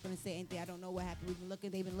her. I'm not going to say anything. I don't know what happened. We've been looking.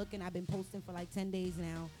 They've been looking. I've been posting for like 10 days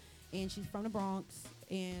now. And she's from the Bronx.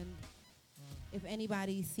 And if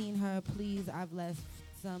anybody's seen her, please, I've left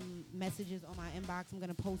some messages on my inbox. I'm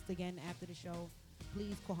going to post again after the show.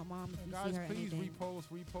 Please call her mom if you Guys, see her. please anything.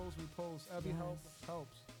 repost. Every help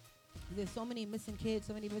helps. There's so many missing kids,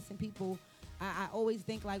 so many missing people. I always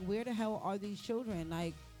think, like, where the hell are these children?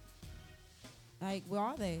 Like where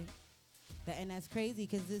are they? And that's crazy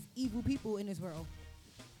because there's evil people in this world.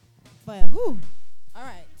 But, whew. All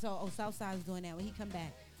right. So, Southside's doing that. When he come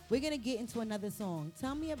back, we're going to get into another song.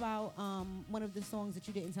 Tell me about one of the songs that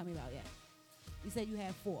you didn't tell me about yet. You said you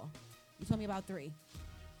had 4. You told me about 3. Un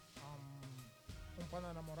Pana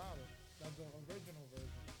Enamorado. That's the original version.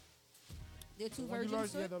 There are 2 The one you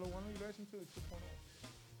versions to Yeah, it? the one you listen to is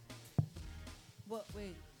 2.0. What?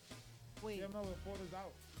 Wait. Yeah, no, the 4 is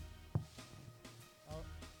out.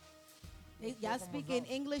 Y'all speak in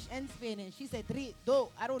English and Spanish. She said 3, 2.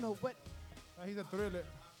 I don't know what. He's a thriller.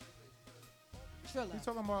 Triller. He's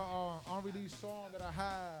talking about unreleased song that I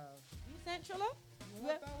have. You sent Triller? You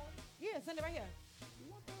want that one? Yeah, send it right here. You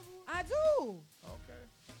want that one? I do. Okay.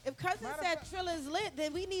 If cousin Matter of said fact- Triller's lit,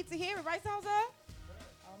 then we need to hear it, right, Salsa? I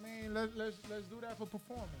mean, let's do that for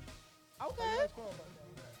performance. Okay. How you guys feel about that?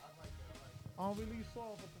 Unreleased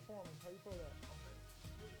song for performance. How you feel that?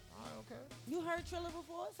 Alright, okay. You heard Triller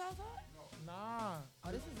before, Salsa? Nah.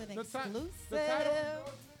 Oh, this is an The ti- exclusive. the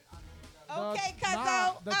title- Okay, Nah,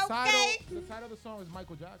 Cuzzo. the Okay. title of the song is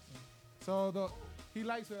Michael Jackson. So he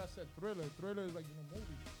likes it. I said Thriller. Thriller is like the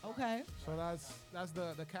movie. Okay. So that's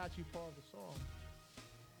the catchy part of the song.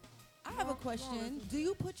 I have a question. Do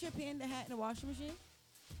you put your panda hat in the washing machine?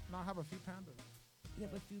 No, I have a few pandas. You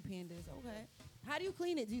have a few pandas. Okay. How do you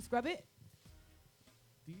clean it? Do you scrub it?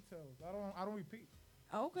 Details. I don't repeat.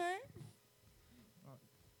 Okay.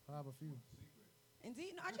 I have a few.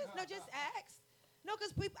 Indeed. No, I just asked. No,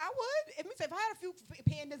 because I would. If I had a few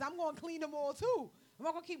pandas, I'm going to clean them all too. I'm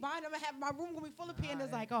not going to keep buying them and have my room going to be full of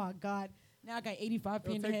pandas. Like, oh, God. Now I got 85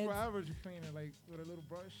 It'll panda take heads. forever to clean it, like with a little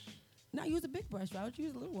brush. No, use a big brush. Why would you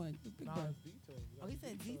use a little one? The big Nah, brush. it's details. Oh, he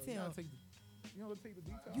said You detail. gotta take the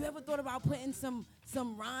details. You ever thought about putting some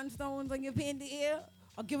rhinestones on your panda ear?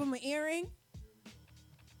 Or give them an earring?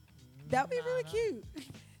 That'd be really cute.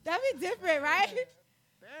 That'd be different, right?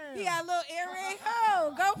 Damn. He got a little earring.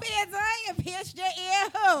 Oh, go panda. You pierced your ear.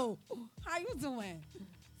 Oh, how you doing?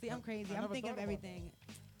 See, I'm crazy. I I'm never thinking of thought about everything.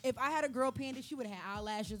 if I had a girl panda, she would have had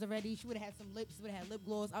eyelashes already. She would have had some lips. Would have had lip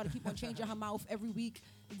gloss. I would keep on changing her mouth every week,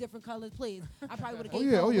 different colors. Please, I probably would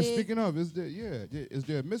have. Oh yeah. Speaking of, is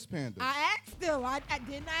there a Miss Panda? I asked him. I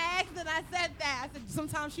didn't. I asked and I said that. I said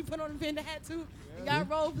sometimes she put on a panda hat too. You got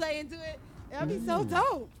role play into it. That'd be so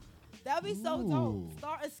dope. That'd be so dope.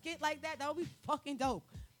 Start a skit like that. That would be fucking dope.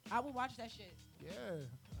 I would watch that shit. Yeah.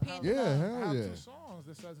 Panda. Yeah, I hell have yeah. 2 songs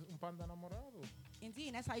that says Un Panda Enamorado. Indeed,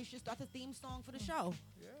 and that's how you should start the theme song for the show.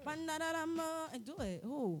 Yeah. And do it.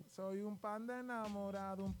 Ooh. Soy un panda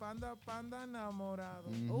enamorado, un panda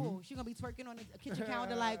enamorado. Ooh, she gonna be twerking on the kitchen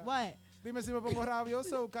counter like what? Dime si me pongo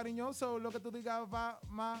rabioso, cariñoso, lo que tú digas va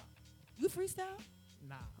más. You freestyle?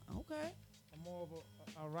 Nah. Okay. I'm more of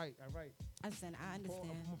I write. I understand. I'm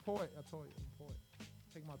a poet. I told you, I'm a poet.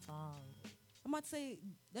 Take my time. I'm about to say,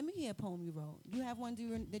 let me hear a poem you wrote. You have one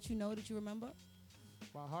that you know that you remember?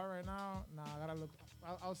 By heart right now, nah, I gotta look.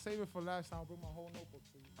 I'll save it for last time. I'll bring my whole notebook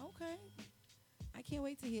for you. Okay. I can't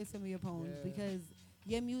wait to hear some of your poems Yeah. because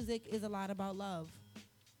your music is a lot about love.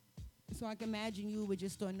 So I can imagine you with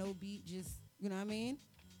just on no beat, just, you know what I mean?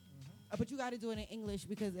 But you got to do it in English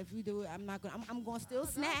because if you do it, I'm not gonna. I'm gonna still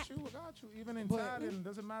snap. I got you. Even in But- Italian,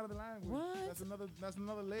 doesn't matter the language. What? That's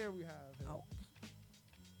another layer we have. Here. Oh.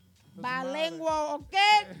 Doesn't matter. Bilingual,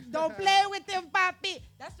 okay? Don't play with them, papi.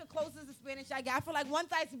 That's the closest to Spanish I get. I feel like once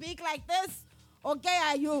I speak like this, okay,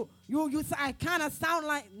 I kind of sound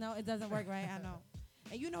like. No, it doesn't work right. I know.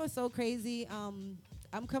 And you know it's so crazy.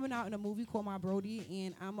 I'm coming out in a movie called My Brody,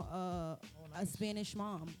 and I'm a Spanish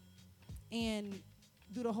mom. And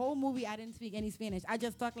through the whole movie, I didn't speak any Spanish. I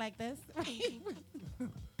just talk like this.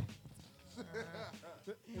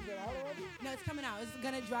 Is it out already? No, it's coming out. It's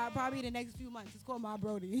gonna drop probably in the next few months. It's called My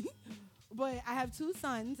Brody. But I have 2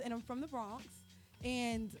 sons, and I'm from the Bronx.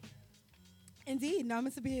 And indeed, no, I'm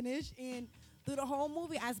Spanish. And through the whole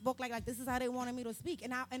movie, I spoke like this is how they wanted me to speak.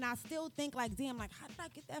 And I still think like, damn, like how did I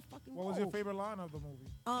get that fucking What role? was your favorite line of the movie?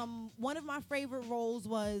 One of my favorite roles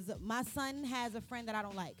was my son has a friend that I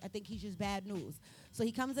don't like. I think he's just bad news. So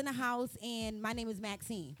he comes in the house, and my name is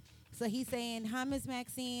Maxine. So he's saying, hi, Miss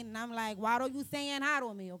Maxine. And I'm like, why don't you saying hi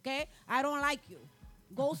to me, okay? I don't like you.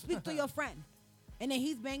 Go speak to your friend. And then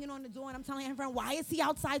he's banging on the door, and I'm telling him, friend, why is he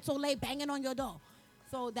outside so late banging on your door?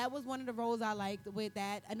 So that was one of the roles I liked with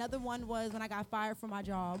that. Another one was when I got fired from my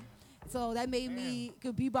job. So that made me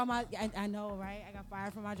could be by my, I know, right? I got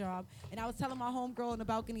fired from my job. And I was telling my homegirl in the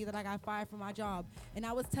balcony that I got fired from my job. And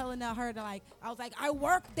I was telling her that, like, I was like, I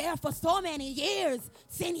worked there for so many years.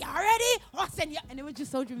 Seniority or senior. And it was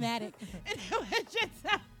just so dramatic. And it was just,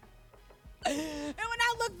 and when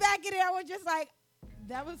I look back at it, I was just like,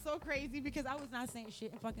 that was so crazy because I was not saying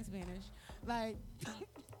shit in fucking Spanish. Like,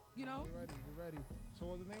 you know? You ready. So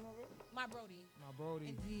what's the name of it? My Brody. My Brody.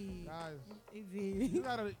 Indeed. Guys. Indeed. You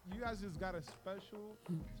guys just got a special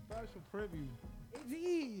preview.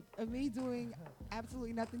 Indeed. Of me doing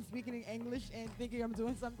absolutely nothing, speaking in English and thinking I'm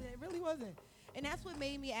doing something. It really wasn't. And that's what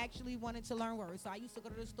made me actually wanted to learn words. So I used to go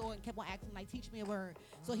to the store and kept on asking, like, teach me a word.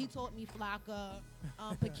 So he taught me flaca,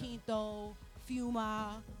 paquito,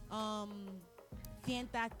 fuma,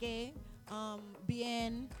 sienta que,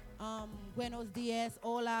 bien, buenos dias,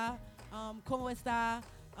 hola, como está.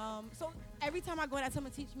 So every time I go, that's him to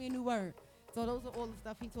teach me a new word. So those are all the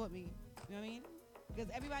stuff he taught me. You know what I mean? Because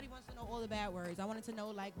everybody wants to know all the bad words. I wanted to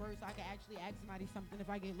know, like, words so I could actually ask somebody something if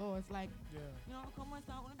I get lost. Like, you know, como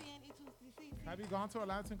está, una bien, y tú, sí. Have you gone to a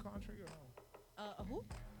Latin country or no? Who?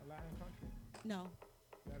 A Latin country. No.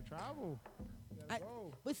 You gotta travel. You gotta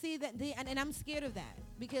go. But see, and I'm scared of that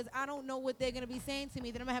because I don't know what they're going to be saying to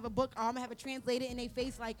me. Then I'm going to have a book or I'm going to have a translator in their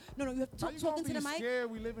face like, no, you have to talk into the mic. Scared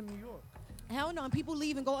we live in New York. Hell no, and people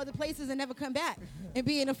leave and go other places and never come back and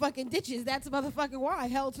be in the fucking ditches. That's motherfucking why.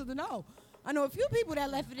 Hell to the no. I know a few people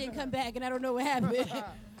that left and didn't come back, and I don't know what happened.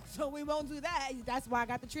 So we won't do that. That's why I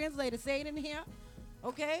got the translator. Say it in here,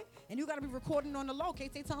 okay? And you got to be recording on the low. Okay,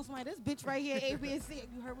 they telling somebody, this bitch right here, A, B, and C.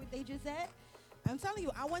 You heard what they just said? I'm telling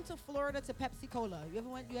you, I went to Florida to Pepsi Cola. You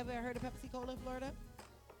ever heard of Pepsi Cola in Florida?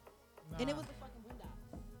 Nah. And it was the fucking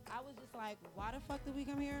Boondocks. I was just like, why the fuck did we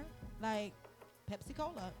come here? Like, Pepsi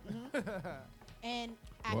Cola. Mm-hmm. And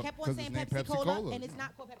I kept on saying Pepsi Cola, and it's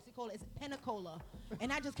not called Pepsi Cola, it's Pensacola.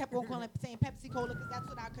 And I just kept on saying Pepsi Cola because that's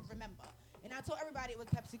what I could remember. And I told everybody it was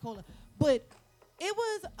Pepsi Cola. But it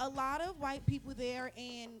was a lot of white people there,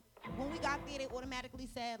 and when we got there, they automatically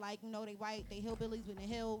said, like, you know, they white, they hillbillies in the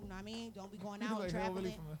hill, you know what I mean? Don't be going out and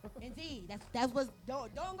traveling. Indeed, that's what,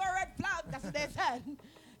 don't go red flag, that's what they said.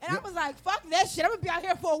 And I was like, fuck that shit, I'm gonna be out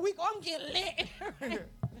here for a week, or I'm getting lit.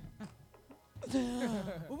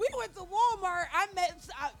 When we went to Walmart, I met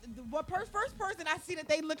first person I see that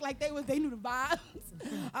they looked like they knew the vibes.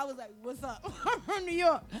 I was like, "What's up?" I'm from New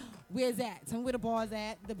York. Where's that? Tell me where the bar's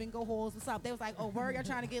at. The bingo halls. What's up? They was like, "Oh, word, y'all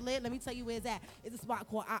trying to get lit? Let me tell you where it's at. It's a spot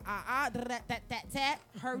called that.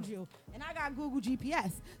 Heard you." And I got Google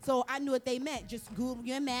GPS, so I knew what they meant. Just Google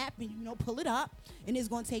your map and pull it up, and it's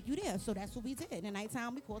gonna take you there. So that's what we did. In the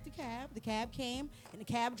nighttime, we called the cab. The cab came, and the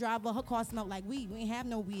cab driver, her car smelled like weed. We ain't have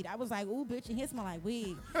no weed. I was like, "Ooh, bitch, and here smell like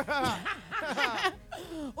weed."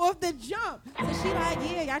 Off the jump. So she like,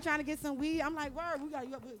 "Yeah, y'all trying to get some weed?" I'm like, "Word, we got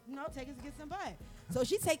take us to get some bud." So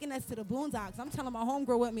she taking us to the boondocks. I'm telling my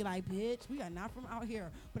homegirl with me like, "Bitch, we are not from out here."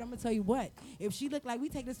 But I'm gonna tell you what, if she look like we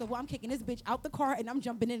take this to, I'm kicking this bitch out the car and I'm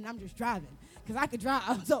jumping in and I'm just driving, cause I could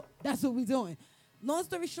drive. So that's what we doing. Long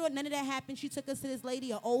story short, none of that happened. She took us to this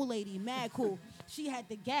lady, an old lady, mad cool. She had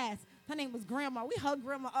the gas. Her name was Grandma. We hugged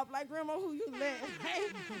Grandma up like, "Grandma, who you lit?"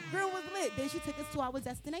 Grandma was lit. Then she took us to our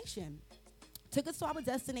destination.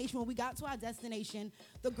 When we got to our destination,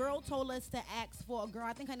 the girl told us to ask for a girl.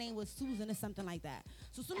 I think her name was Susan or something like that.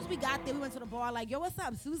 So as soon as we got there, we went to the bar like, "Yo, what's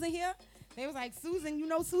up? Susan here?" They was like, "Susan, you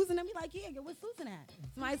know Susan?" And we like, "Yeah, yo, where's Susan at?"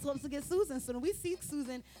 Somebody told us to get Susan. So when we see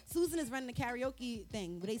Susan, Susan is running the karaoke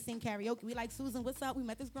thing where they sing karaoke. We like, "Susan, what's up? We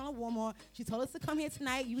met this girl in Walmart. She told us to come here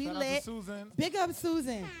tonight. You Shout out lit." to Susan. Big up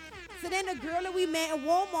Susan. So then the girl that we met in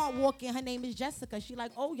Walmart walk in, her name is Jessica. She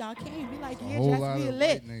like, "Oh, y'all came." We like, "Yeah, Jessica, we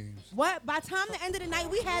lit." What? By the time the end of the night,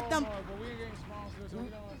 we had them. But we ain't getting sponsored, so we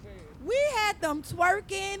don't want to say it. We had them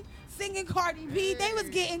twerking, singing Cardi B. They was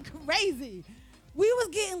getting crazy. We was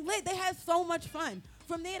getting lit. They had so much fun.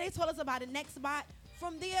 From there, they told us about the next spot.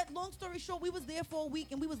 From there, long story short, we was there for a week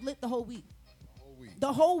and we was lit the whole week.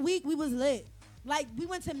 The whole week we was lit. Like we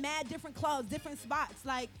went to mad different clubs, different spots.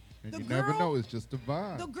 Like And the you girl, never know. It's just a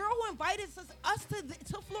vibe. the girl who invited us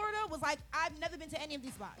to Florida was like, "I've never been to any of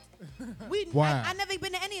these spots. Wow. I never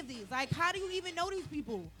been to any of these. Like, how do you even know these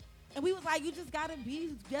people?" And we was like, "You just gotta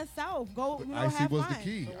be yourself. Go, Icy have was fun." the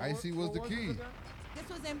key. Icy was the key. This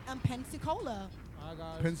was in Pensacola.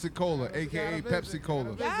 Pensacola, a.k.a. Pepsi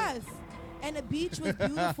Cola. Yes. And the beach was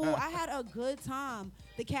beautiful. I had a good time.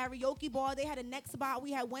 The karaoke bar, they had a next spot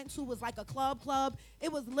we had went to was like a club.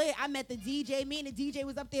 It was lit. I met the DJ. Me and the DJ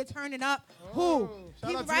was up there turning up. Oh, Who? shout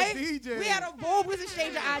He's out to right. the DJ. We had a ball. We was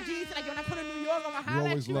exchanging IGs. Like when I come to New York, I'm gonna We holler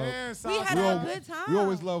always at you. love. We had a good time. We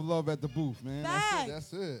always love at the booth, man. Facts.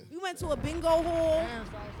 That's it. We went to a bingo hall.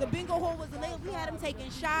 The bingo hall was lit. We had them taking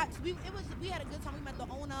shots. We had a good time. We met the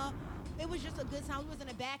owner. It was just a good time. We was in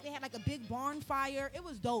the back. They had like a big barn fire. It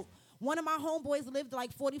was dope. One of my homeboys lived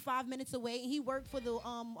like 45 minutes away, and he worked for the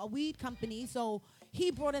a weed company, so he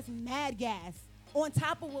brought us mad gas on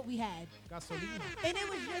top of what we had. Gasolina. And it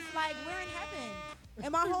was just like, we're in heaven.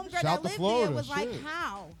 And my homegirl Shout that to lived Florida, there was like, shit.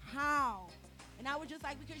 how? And I was just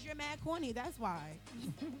like, because you're mad corny, that's why.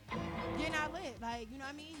 You're not lit. Like, you know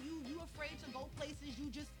what I mean? You afraid to go places, you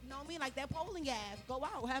just, you know what I mean? Like that polling gas, go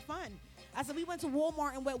out, have fun. I said, we went to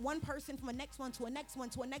Walmart and went one person from a next one to a next one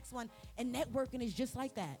to a next one, and networking is just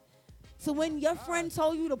like that. So when your friend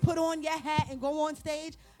told you to put on your hat and go on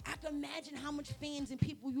stage, I can imagine how much fans and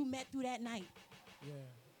people you met through that night. Yeah.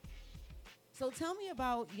 So tell me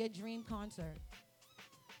about your dream concert.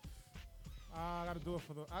 I gotta do it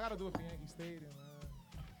for Yankee Stadium, man.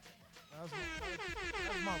 That's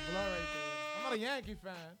my blood right there. I'm not a Yankee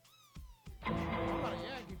fan.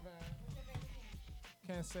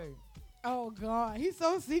 Can't say. Oh God, he's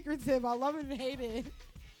so secretive. I love it and hate it.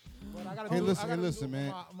 But I gotta Hey, do, listen, I gotta listen, do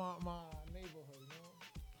man. My neighborhood, you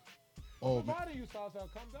know. Oh, I'm man. inviting you, Southside.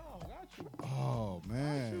 Come down. Got you. Oh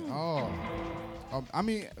man. Oh. I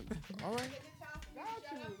mean, all right.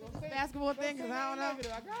 Basketball thing, because I don't know.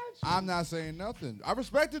 I got you. I'm not saying nothing. I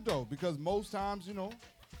respect it though, because most times, you know.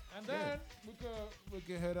 And then we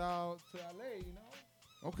could head out to LA, you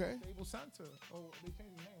know. Okay. Staples Center. Oh, they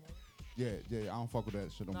changed the name, right? Yeah. I don't fuck with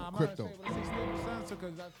that shit no more. I'm Crypto. not gonna say, but they say Staples Center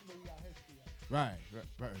because that's where we got history at.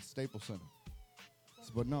 Right. Staples Center.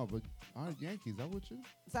 But no, all right, Yankees. I with you.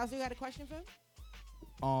 So you got a question for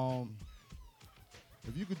him?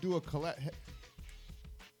 If you could do a collab.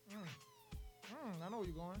 I know where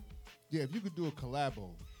you're going. Yeah, if you could do a collabo,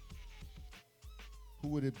 who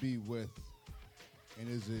would it be with? And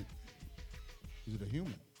is it a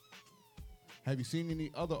human? Have you seen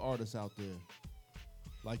any other artists out there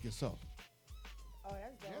like yourself? Oh,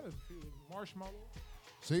 that's dope. Yeah, there's a few. Marshmallow.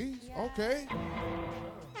 See? Yeah. Okay.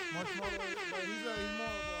 Marshmallow. But he's more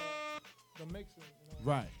of the mixer, you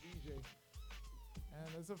know, Right. DJ.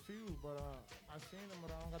 And there's a few, but I've seen them,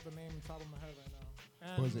 but I don't got the name on top of my head right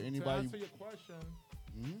now. And Was there anybody- to answer your question,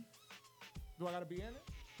 Mm-hmm. do I gotta be in it?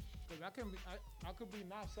 'Cause I could be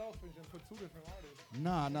not selfish and put two different artists.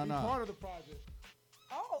 Nah. Be part of the project.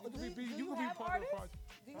 Oh, You do could be you part have of the artists? project.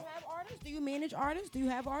 Do you have artists? Do you manage artists? Do you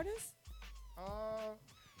have artists?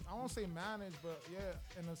 I won't say manage, but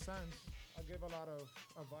yeah, in a sense, I give a lot of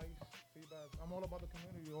advice, feedback. I'm all about the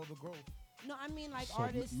community, all the growth. No, I mean like So,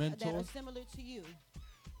 artists that are mentors? similar to you.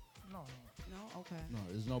 No. No, okay. No,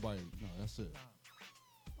 there's nobody. No, that's it.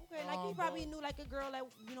 Okay, like he probably knew like a girl that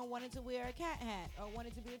wanted to wear a cat hat or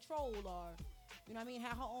wanted to be a troll or you know what I mean,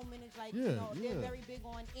 have her own image. Like they're very big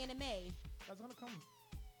on anime. That's gonna come.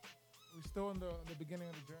 We're still in the beginning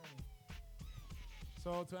of the journey.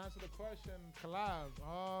 So to answer the question, collab.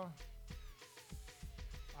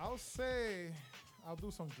 I'll say I'll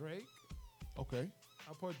do some Drake. Okay.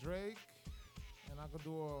 I'll put Drake, and I could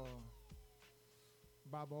do a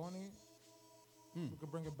Baboni. We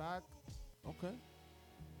could bring it back. Okay.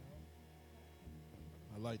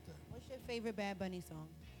 I like that. What's your favorite Bad Bunny song?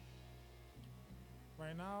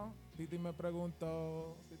 Right now, Titi me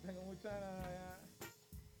preguntó si tengo mucha energía.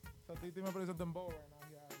 So Titi me plays a dembow right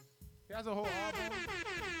now. He has a whole album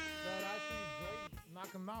that actually Drake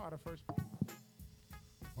knocked him out at first.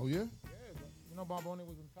 Oh yeah. Yeah, but you know Baboni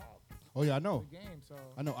was in top. Oh yeah, I know. of the game, so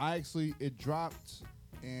I know. It dropped,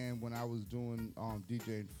 and when I was doing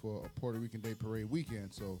DJing for a Puerto Rican Day Parade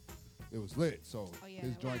weekend, so it was lit. So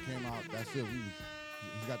his joint came out. That's it.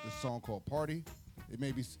 He's got this song called Party. It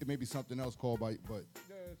may be something else called but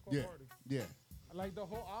yeah, it's called Party. Yeah. I like the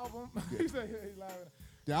whole album. Yeah. He's laughing.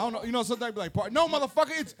 Yeah, I don't know. You know, sometimes be like, Party. No,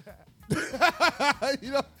 motherfucker, it's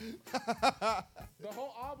you know. The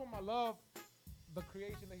whole album, I love the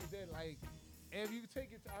creation that he did. Like, if you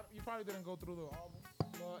take it, you probably didn't go through the album,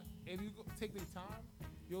 but if you take the time,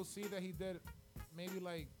 you'll see that he did maybe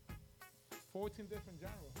like 14 different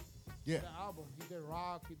genres. Yeah. The album, he did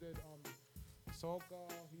rock, he did soca,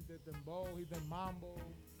 he did dembow, he did mambo,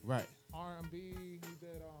 Right. R&B, he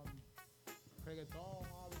did reggaeton,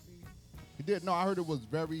 obviously. He did. No, I heard it was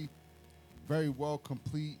very, very well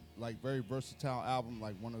complete, like very versatile album.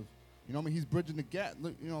 Like one of, you know what I mean? He's bridging the gap.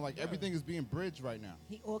 Look, you know, like everything is being bridged right now.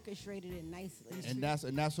 He orchestrated it nicely. And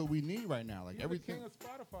that's what we need right now. Like He's everything. the king of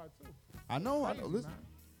Spotify too. I know. Crazy, Listen, man.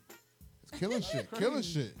 it's killing shit. Crazy. Killing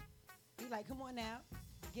shit. He's like, come on now,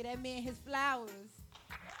 get that man his flowers.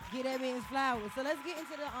 Get that man his flowers. So let's get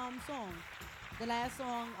into the song. The last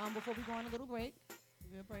song before we go on a little break.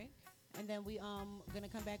 Give it a break. And then we gonna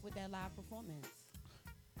come back with that live performance.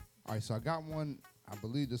 All right, so I got one. I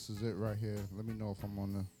believe this is it right here. Let me know if I'm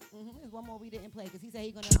on the. There's one more we didn't play because he said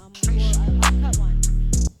he's gonna do a cut one.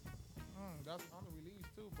 That's on the release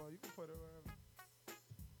too, but you can put it wherever.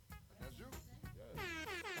 That's you? Yeah.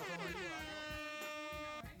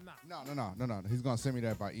 That's on the No. He's gonna send me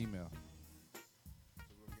that by email. So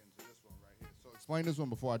we'll get into this one right here. So explain this one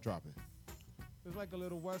before I drop it. It's like a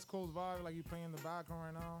little West Coast vibe, like you playing in the background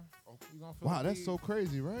right now. You gonna feel Wow, the that's beat. so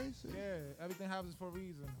crazy, right? Yeah, everything happens for a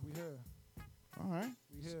reason. We here. All right.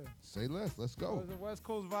 We here. Say less. Let's go. So the West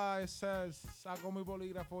Coast vibe says, Saco mi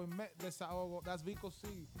bolígrafo y me desahogo. That's Vico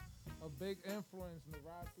C, a big influence in the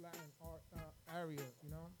rap Latin art area, you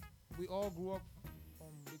know? We all grew up from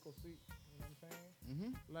Vico C, you know what I'm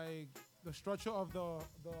saying? Mm-hmm. Like, the structure of the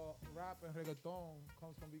rap and reggaeton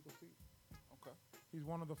comes from Vico C. Okay. He's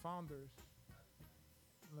one of the founders.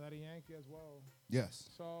 Daddy Yankee as well. Yes.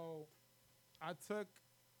 So I took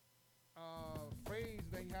a phrase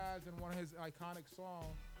that he has in one of his iconic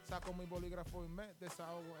songs, Saco mi bolígrafo y me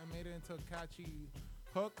desahogo, and made it into a catchy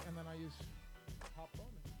hook, and then I just hopped on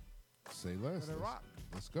it. Say less. Let it rock.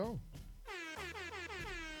 Let's go.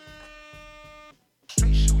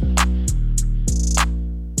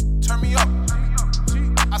 Turn me up.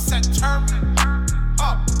 I said turn me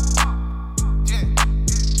up. Yeah.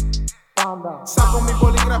 Saco mi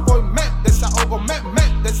bolígrafo y me desahogo, me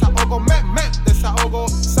desahogo, me desahogo.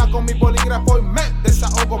 Saco mi bolígrafo y me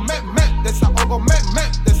desahogo, me desahogo, me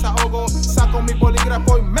desahogo. Saco mi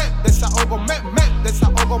bolígrafo y me desahogo, me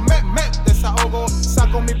desahogo, me desahogo.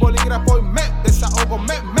 Saco mi bolígrafo y me desahogo,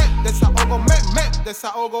 me desahogo, me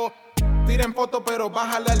desahogo. Tiren foto pero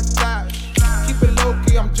bájale el flash. Keep it low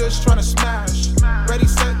key, I'm just tryna smash. Ready,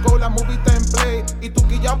 set, go, la movie está en play. Y tú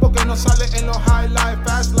quillao porque no sale en los highlights.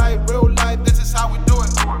 Fast life, real life, this is how we do it.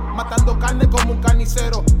 Matando carne como un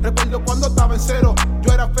carnicero. Recuerdo cuando estaba en cero,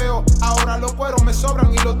 yo era feo. Ahora los cueros me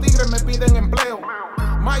sobran y los tigres me piden empleo.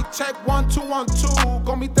 Mic check 1, 2, 1, 2.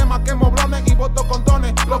 Con mi tema quemo blones y voto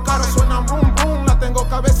condones. Los carros suenan boom, boom. La tengo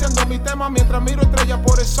cabeceando mi tema mientras miro estrellas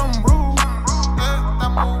por el sunroof. Esta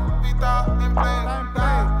movie está en play.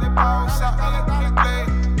 Dale pausa y replay.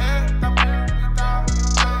 Esta movie está en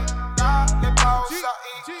play. Dale pausa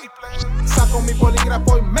y play. Saco mi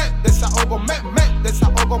bolígrafo y me desahogo,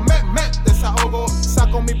 desahogo, desahogo.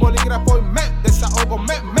 Saco mi bolígrafo y me desahogo,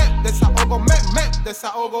 desahogo,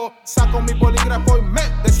 desahogo. Saco mi bolígrafo y me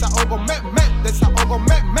desahogo, desahogo,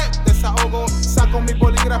 desahogo. Saco mi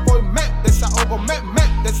bolígrafo y me desahogo,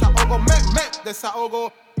 desahogo,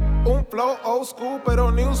 desahogo. Un flow old school,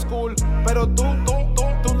 pero new school. Pero tú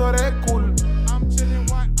no eres cool. I'm chilling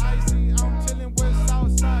white icy, I'm chilling with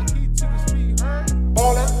Southside, key to the street, heard?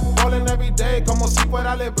 Ballin' every day como si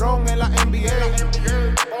fuera LeBron en la NBA.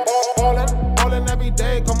 Ballin' every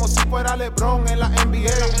day como si fuera LeBron en la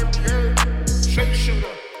NBA. Straight shooter,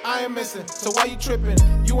 I ain't missing, so why you trippin'?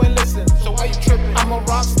 You ain't listen, so why you trippin'? I'm a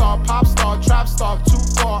rock star, pop star, trap star, too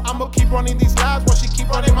far. I'ma keep running these lives while she keep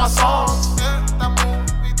running my songs. Esta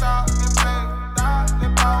movida en play, dale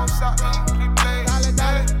pausa y replay.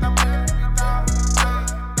 Dale, esta movida en play,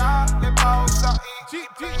 dale pausa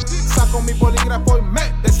y saco mi bolígrafo y me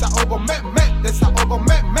desahogo, desahogo,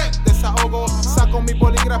 desahogo. Saco mi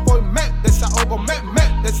bolígrafo y me desahogo,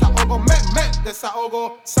 desahogo,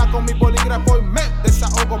 desahogo. Saco mi bolígrafo y me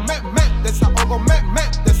desahogo, desahogo,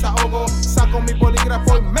 desahogo. Saco mi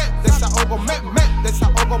bolígrafo y me desahogo,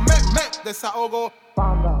 desahogo, desahogo.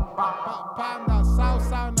 Panda,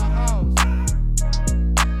 Southside in the house.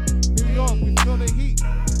 New York, we feel the heat.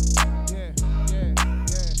 Yeah.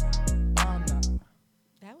 Panda.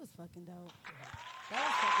 That was fucking dope. That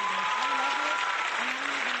was fucking dope. I love it. And I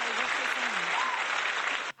don't even know what you're saying.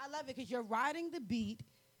 I love it because you're riding the beat.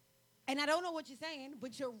 And I don't know what you're saying,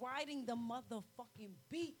 but you're riding the motherfucking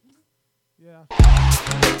beat. Yeah.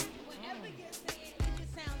 Whatever you're saying, it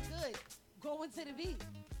just sounds good. Going to the beat.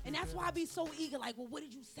 And that's why I be so eager, like, well, what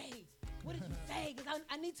did you say? What did you say? Because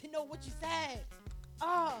I need to know what you said.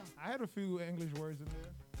 I had a few English words in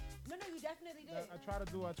there. No, you definitely did. I try to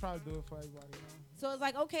do it for everybody, you know? So it's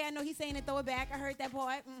like, okay, I know he's saying it, throw it back. I heard that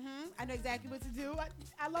part. I know exactly what to do.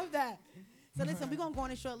 I love that. So listen, we're going to go on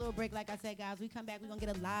a short little break. Like I said, guys, we come back. We're going to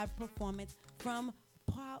get a live performance from,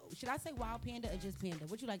 should I say Wild Panda or just Panda?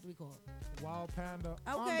 What you like to be called? Wild Panda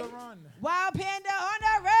okay. on the run. Wild Panda on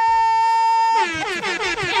the run!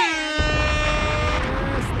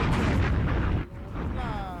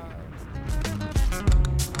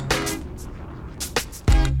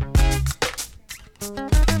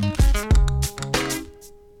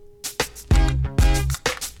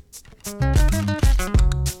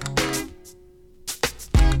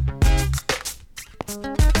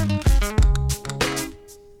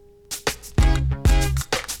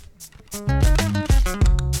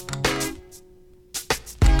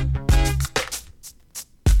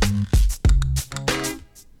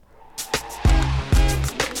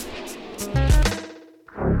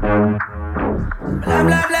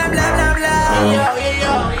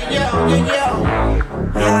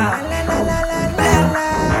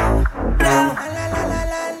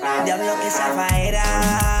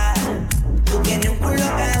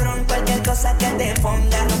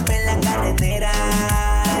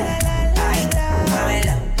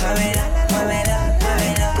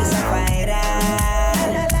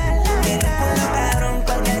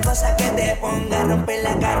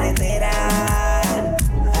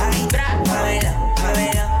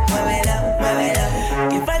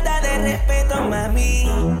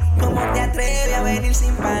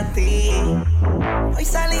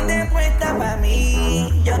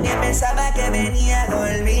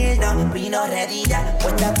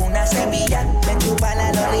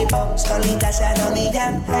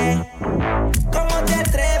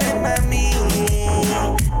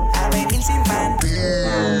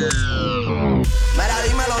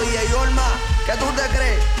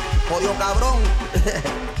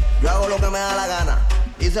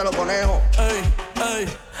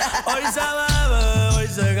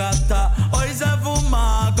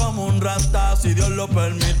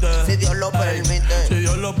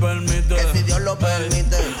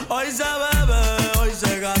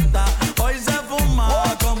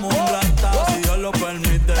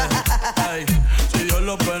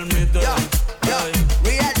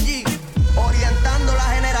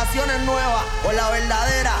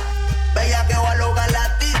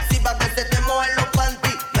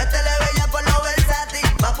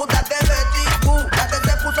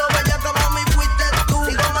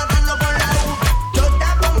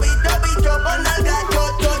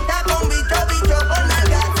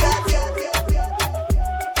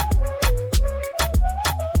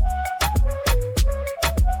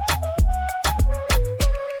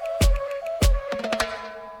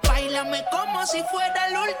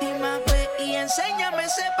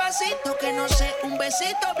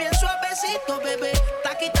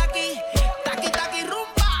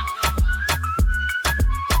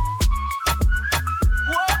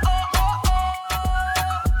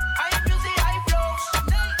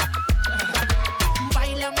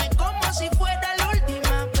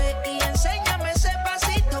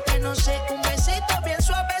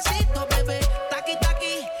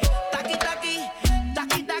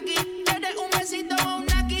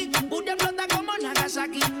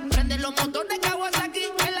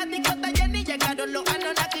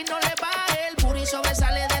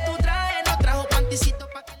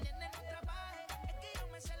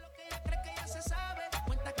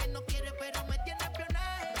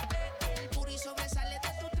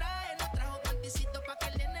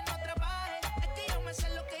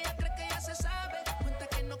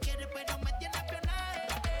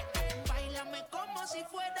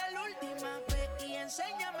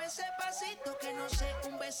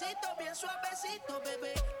 suavecito,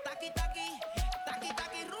 bebé. Taqui, taqui, taqui,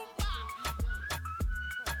 taqui, rumba.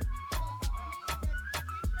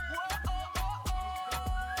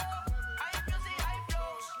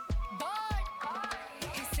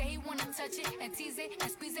 He say he wanna touch it and tease it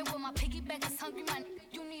and squeeze it. With my piggyback is hungry, man.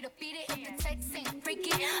 You need to feed it. If the text ain't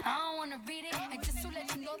freaky, I don't wanna read it. And just to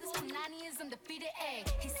let you know, this Punani is undefeated. Ay,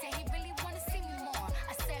 he said he really wanna see me more.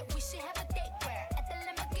 I said we should have a date where at the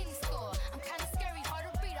Lamborghini store. I'm kinda scary, hard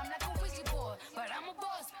to read. I'm like a Ouija board, but I'm a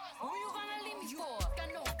boss. Who you gonna leave me for? Got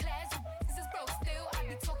no class, this is broke still. I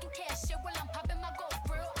be talking cash shit while I'm popping my gold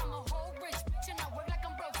grill. I'm a whole rich bitch and I work like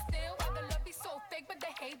I'm broke still. Why the love be so fake, but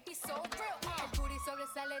the hate be so real. El booty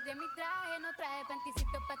sobresale de mi traje, no traje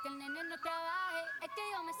panticito pa' que el nene no trabaje. Es que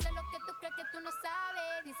yo me sé lo que tú crees que tú no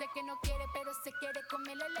sabes. Dice que no quiere, pero se quiere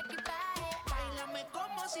comerle el equipaje. Báilame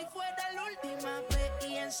como si fuera la última vez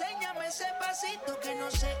y enséñame ese pasito que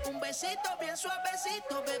no sé, un besito bien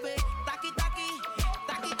suavecito, bebé. Taqui, taqui,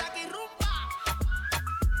 taqui, taqui, rumba.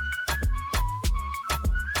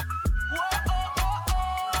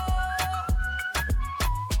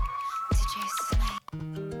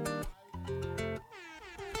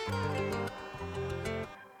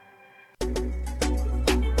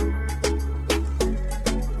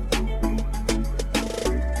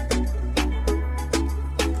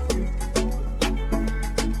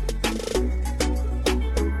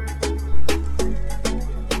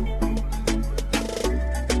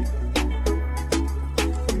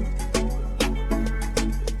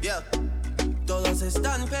 Todos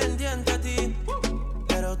están pendientes a ti,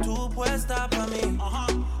 pero tú puesta pa' mí,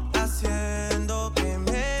 haciendo que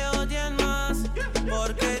me odien más,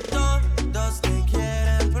 porque todos te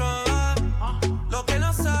quieren probar. Lo que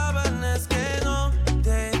no saben es que no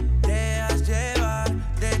te dejas llevar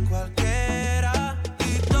de cualquiera,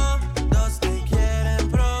 y todos te quieren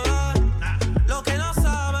probar. Lo que no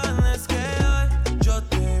saben es que hoy yo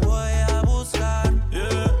te voy a buscar.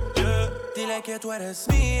 Dile que tú eres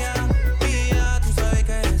mía. Tú sabes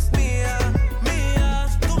que eres mía, mía.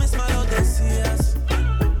 Tú misma lo decías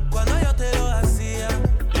cuando yo te lo hacía.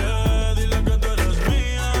 Dile que tú eres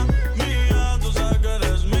mía, mía. Tú sabes que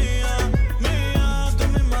eres mía, mía. Tú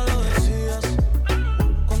misma lo decías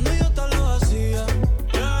cuando yo te lo hacía.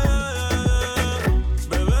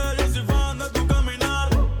 Bebé, yo soy fan de tu caminar.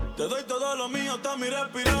 Te doy todo lo mío hasta mi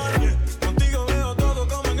respirar. Contigo veo todo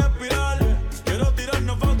como en espiral. Quiero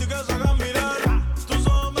tirarnos fotos y que se hagan mirar.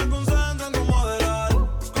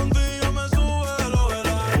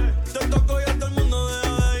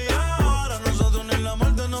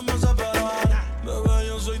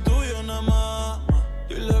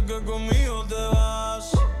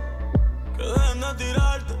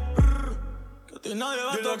 Y nadie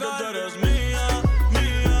va a tocar. Que tú eres mía,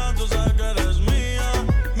 mía. Tú sabes que eres mía,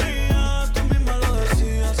 mía. Tú misma lo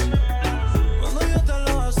decías cuando yo te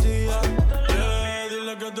lo hacía.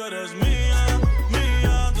 Dile que tú eres mía,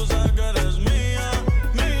 mía. Tú sabes que eres mía,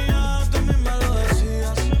 mía. Tú misma lo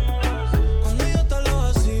decías cuando yo te lo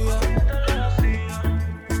hacía.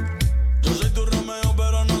 Yo soy tu Romeo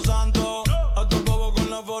pero no santo. A tu bobo con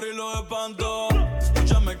la for y los espanto.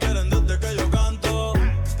 Muchas me quieren desde que yo canto,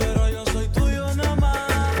 pero yo soy tuyo nada más.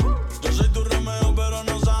 Yo soy tu Romeo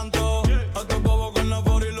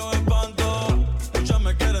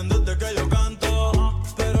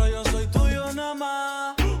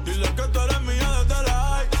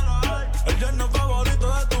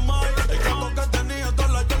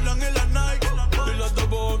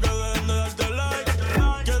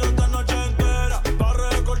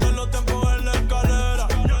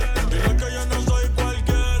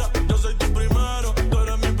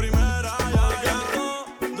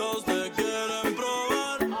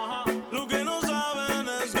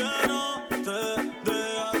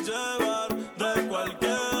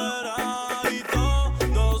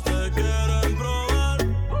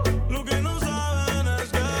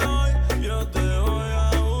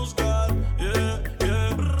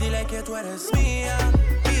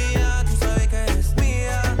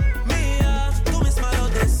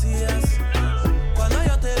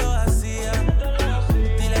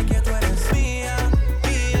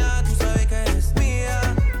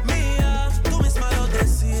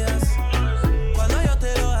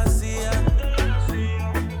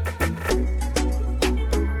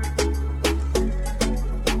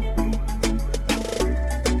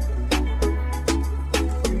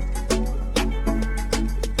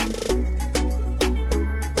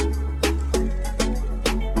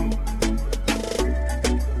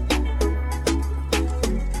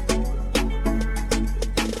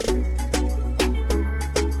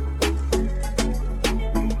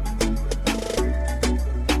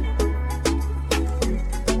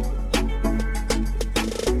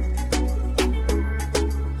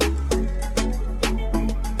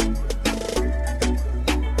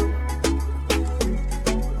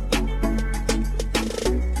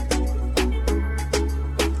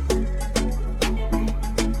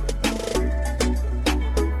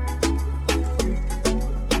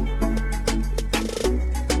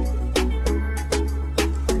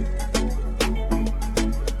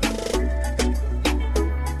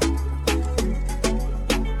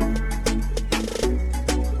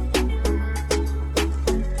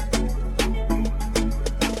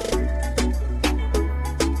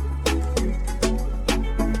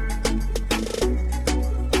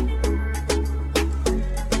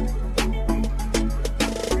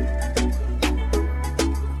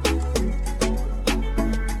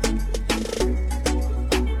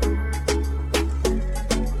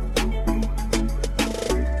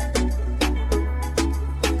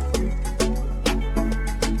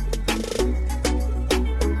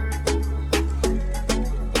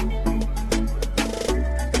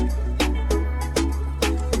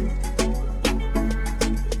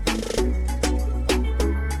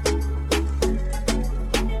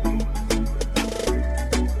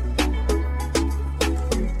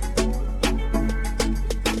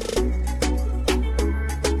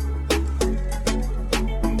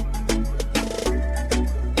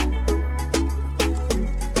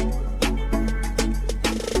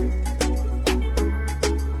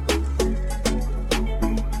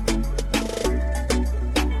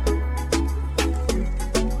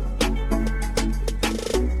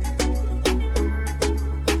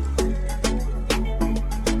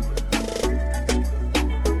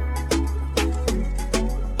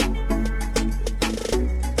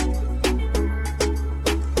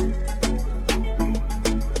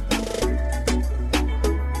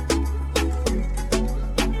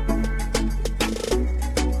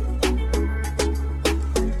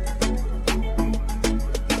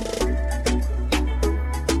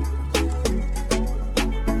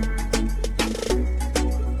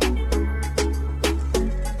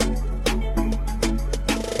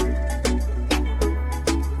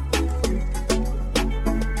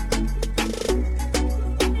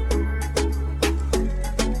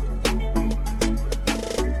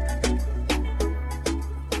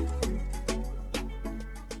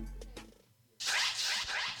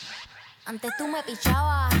me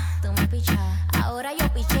pichabas, ahora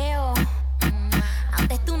yo picheo.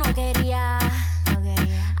 Antes tú no querías,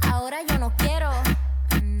 ahora yo no quiero.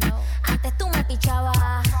 Antes tú me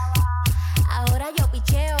pichabas, ahora yo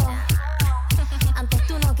picheo. Antes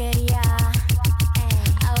tú no querías,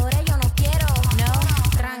 ahora yo no quiero. No,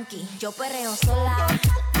 tranqui, yo perreo sola.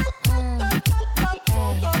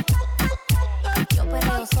 Yo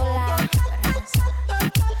perreo sola.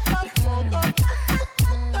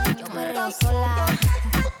 Yo perreo sola.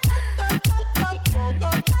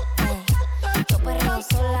 Yo perreo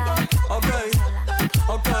sola. Ok,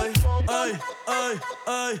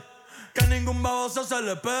 ey. Que ningún baboso se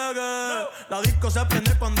le pegue. La disco se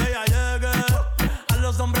prende cuando ella llegue. A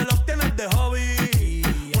los hombres los tienes de hobby.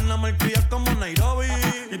 Una malcria como Nairobi.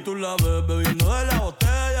 Y tú la ves bebiendo de la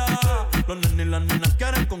botella. Los nenes y las nenas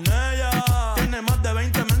quieren con ella. Tiene más de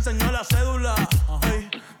 20, me enseñó la cédula. Ey,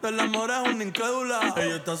 del amor es una incrédula.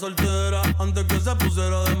 Ella está soltera antes que se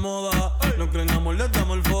pusiera de moda. No creen amor, le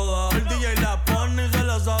damos el foda. El DJ la pone y se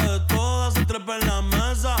la sabe toda. Se trepa en la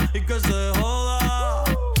mesa y que se joda.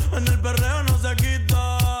 En el perreo no se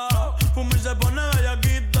quita. Fuma y se pone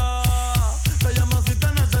bellaquita. Te llama si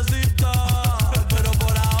te necesita. Pero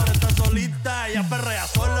por ahora está solita. Ella perrea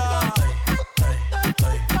sola.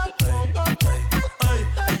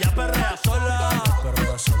 Ella perrea sola.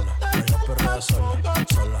 Ella perrea sola.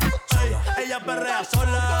 Ella perrea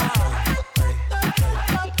sola.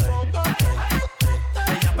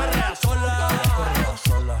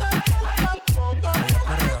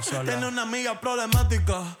 Tiene una amiga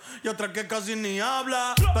problemática y otra que casi ni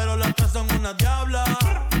habla, pero las tres son una diabla.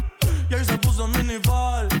 Y ahí se puso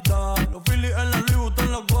minifalda, los Phillies en la Louis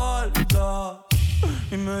Vuitton los guarda.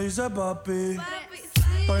 Y me dice papi,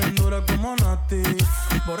 estoy bien dura como Nati.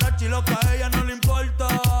 Borracha y loca, a ella no le importa.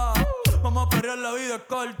 Vamos a perrear, la vida es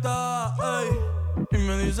corta. Ey. Y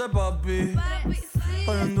me dice papi,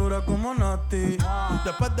 estoy bien dura como Nati.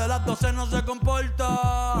 Después de las 12 no se comporta.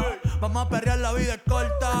 Vamos a perrear, la vida es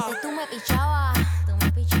corta. Antes tú me pichabas,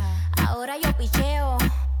 ahora yo picheo.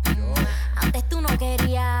 Antes tú no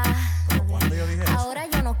querías, ahora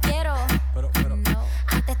yo no quiero.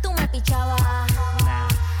 Antes tú me pichabas,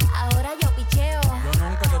 ahora yo picheo. Yo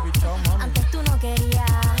nunca te he pichado, mami. Antes tú no querías,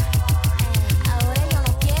 ahora yo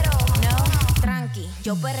no quiero. No, tranqui,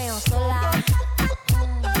 yo perreo sola.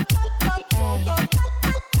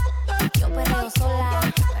 Yo perreo sola.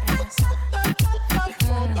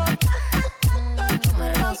 Yo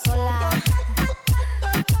perreo sola.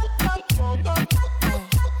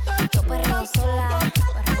 Yo perreo sola.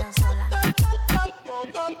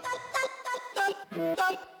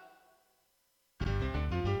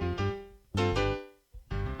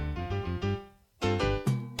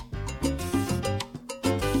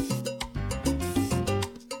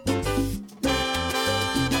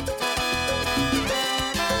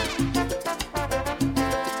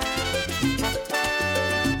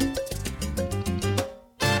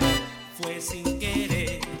 Fue sin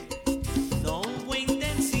querer, no hubo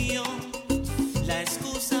intención. La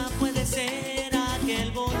excusa puede ser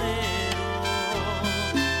aquel bolero.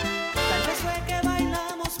 Tal vez fue que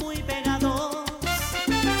bailamos muy pegados.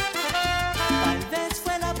 Tal vez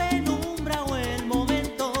fue la penumbra o el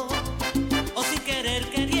momento. O sin querer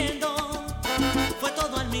queriendo, fue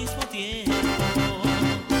todo al mismo tiempo.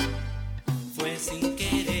 Fue sin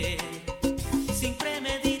querer, sin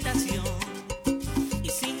premeditación. Y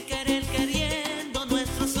sin querer queriendo,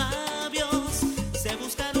 nuestros labios se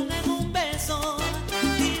buscaron en un beso,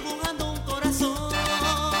 dibujando un corazón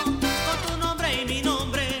con tu nombre y mi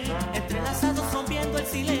nombre, entrelazados rompiendo el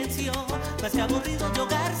silencio. Más que aburrido de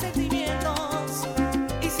hogar sentimientos.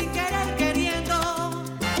 Y sin querer queriendo,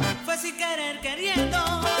 fue sin querer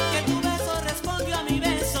queriendo, que tu beso respondió a mi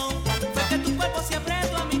beso. Fue que tu cuerpo se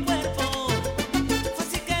apretó a mi cuerpo. Fue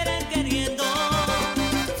sin querer queriendo.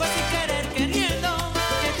 Fue sin querer queriendo,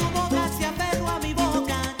 que tu boca se aferró a mi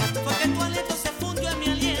boca. Fue que tu aliento se fundió en mi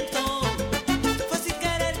aliento. Fue sin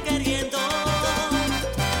querer queriendo.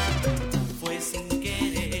 Fue sin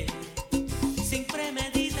querer, sin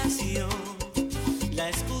premeditación. La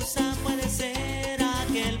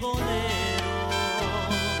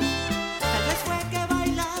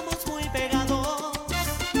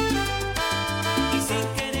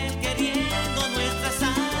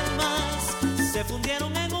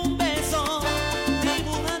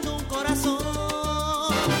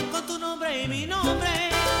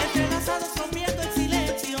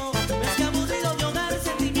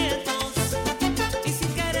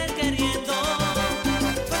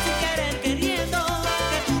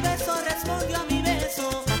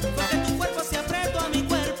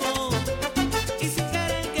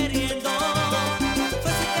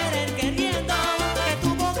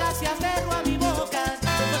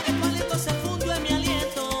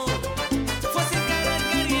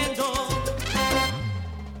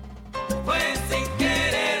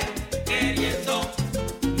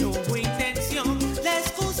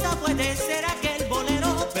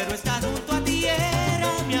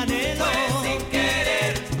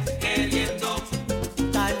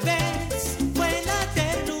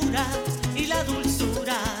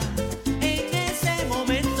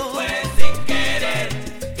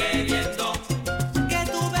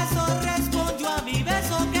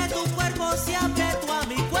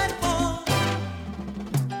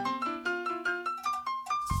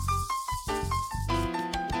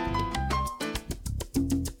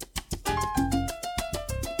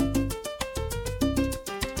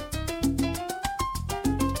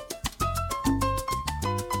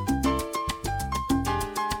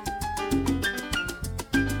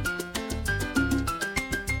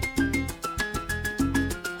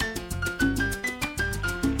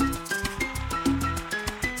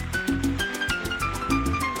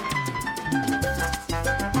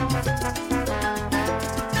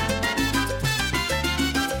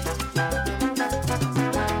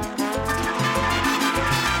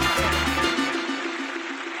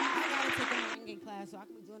class, so I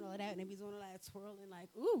could be doing all of that, and they be doing all that twirling, like,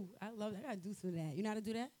 ooh, I love that. I gotta do some of that. You know how to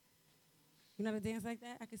do that? You know how to dance like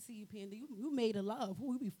that? I can see you, Panda. You made a love.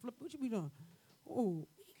 Ooh, you be flipping. What you be doing? Ooh.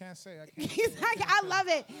 Can't say. I can't. He's like, I love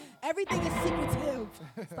it. Everything is secretive.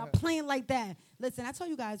 Stop playing like that. Listen, I told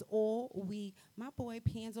you guys all week, my boy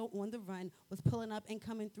Panzo on the Run was pulling up and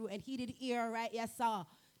coming through, and he did ear right. Yes, sir.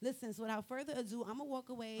 Listen, so without further ado, I'm gonna walk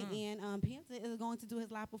away, and Panzo is going to do his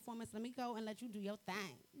live performance. Let me go and let you do your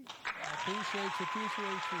thing. I appreciate you.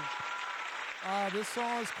 This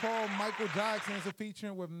song is called Michael Jackson. It's a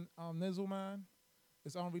featuring with Nizzle Man.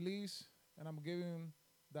 It's on release, and I'm giving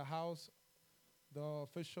the house the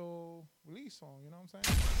official release song, you know what I'm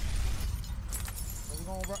saying? So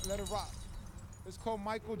we're gonna let it rock. It's called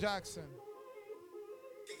Michael Jackson.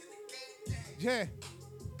 Yeah.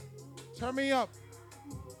 Turn me up.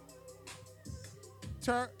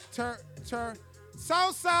 Turn.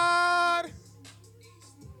 Southside.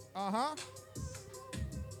 Uh-huh.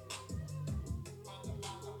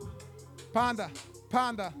 Panda.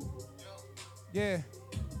 Yeah.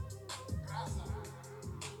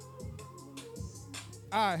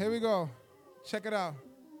 All right, here we go. Check it out.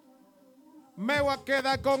 Me voy a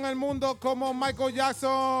quedar con el mundo como Michael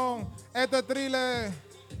Jackson. Esto es thriller.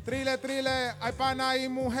 Hay panas y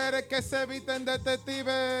mujeres que se visten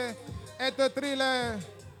detectives. Esto es thriller.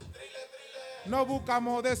 No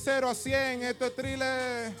buscamos de 0 a 100. Esto es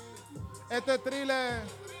thriller.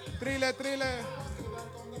 Thriller.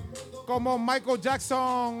 Como Michael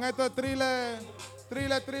Jackson. Esto es thriller.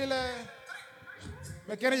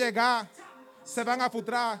 Me quieren llegar. Se van a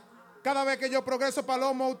frustrar. Cada vez que yo progreso,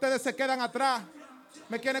 Palomo, ustedes se quedan atrás.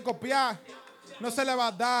 Me quieren copiar. No se le va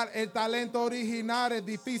a dar. El talento original es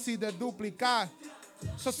difícil de duplicar.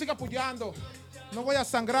 So siga apoyando. No voy a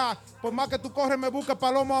sangrar. Por más que tú corres, me busques,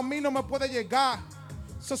 Palomo, a mí no me puede llegar.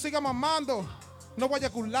 So siga mamando. No voy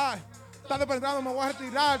a cular. Está dependando, me voy a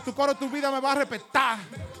retirar. Tu coro, tu vida me va a respetar.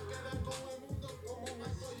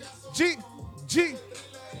 G.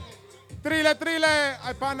 Thriller.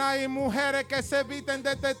 Hay panas y mujeres que se visten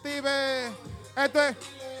detectives. Esto es.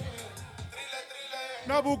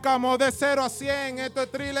 No buscamos de 0 a 100. Esto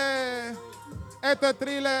es thriller.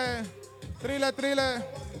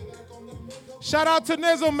 Shout out to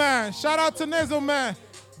Nizzle Man.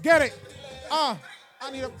 Get it. I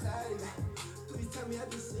need a.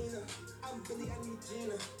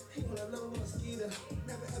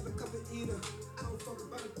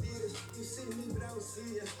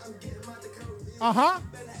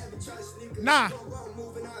 Nah.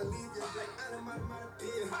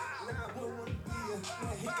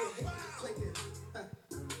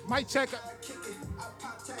 Mic check.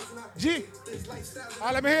 G. All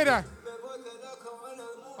right, let me hear that.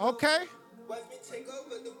 Okay.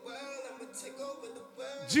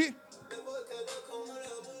 G.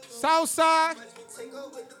 Southside.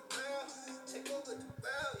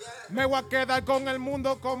 Me voy a quedar con el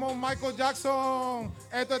mundo como Michael Jackson.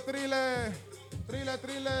 Esto es thriller.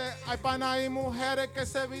 Hay panas y mujeres que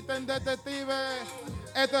se visten detectives.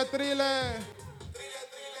 Esto es thriller.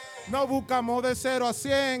 No buscamos de 0 a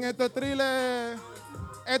 100. Esto es thriller.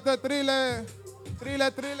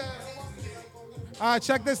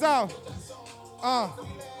 Check this out.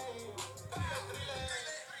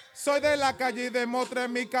 Soy de la calle y demostré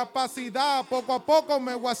mi capacidad. Poco a poco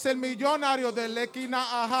me voy a hacer millonario de la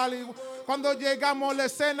esquina a Hollywood. Cuando llegamos a la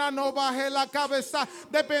escena no bajé la cabeza.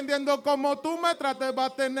 Dependiendo cómo tú me trates va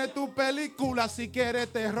a tener tu película. Si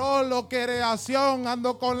quieres terror o quieres acción.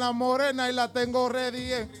 Ando con la morena y la tengo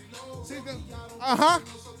ready.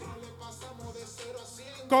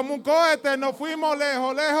 Como un cohete nos fuimos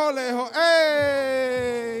lejos.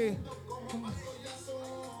 ¡Ey!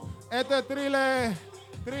 Este es thriller.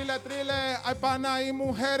 Hay panas y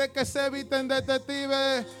mujeres que se visten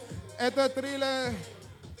detectives. Esto es thriller.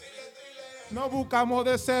 No buscamos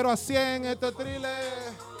de 0 a 100. Esto es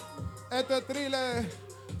thriller. Me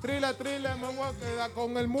voy a quedar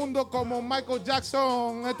con el mundo como Michael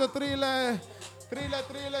Jackson. Esto es thriller.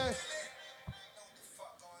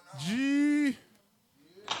 G.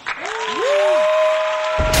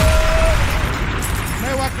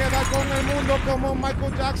 Me voy a quedar con el mundo como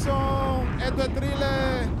Michael Jackson. Esto es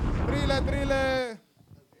thriller. Okay,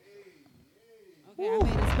 I made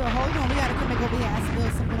it spill. Hold on, we gotta come back over here. I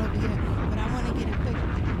spilled something over here, but I want to get it quick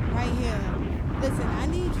right here. Listen, I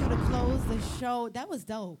need you to close the show. That was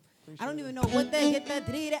dope. I don't even know what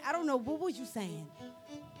I don't know. What was you saying?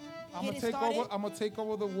 I'm gonna take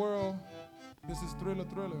over the world. This is Thriller.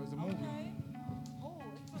 It's a movie. Okay.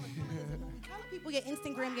 Tell people your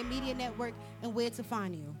Instagram, your media network, and where to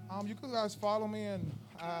find you. You can guys follow me and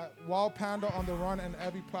Wild Panda on the Run and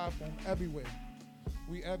every platform, everywhere.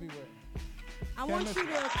 We everywhere. I want you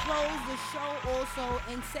to close the show also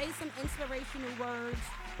and say some inspirational words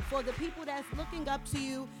for the people that's looking up to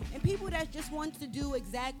you and people that just want to do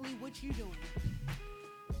exactly what you're doing.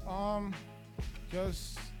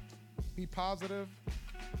 Just be positive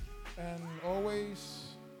and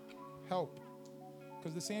always help.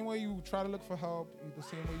 Because the same way you try to look for help, the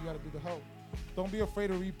same way you got to do the help. Don't be afraid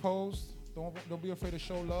to repost. Don't be afraid to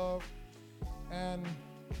show love. And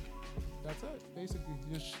that's it, basically.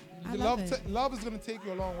 Love is going to take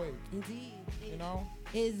you a long way. Indeed. You know?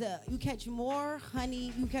 You catch more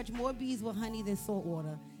bees with honey than salt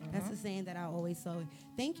water. That's the saying that I always say.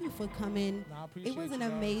 Thank you for coming. I appreciate it was an you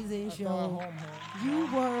guys. amazing I felt show. at home here.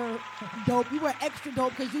 You were dope. You were extra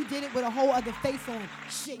dope because you did it with a whole other face on.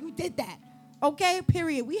 Shit, you did that. Okay,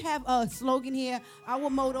 period. We have a slogan here. Our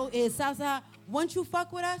motto is Southside, once you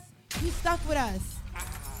fuck with us, you stuck with us.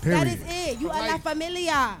 Period. That is it. You For are la life.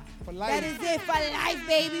 familia. For life. That is it. For life,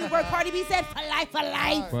 baby. Where Cardi B said, for life, for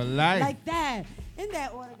life. For life. Like that. In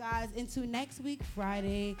that order, guys. Until next week,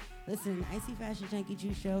 Friday. Listen, Icy Fashion Junkie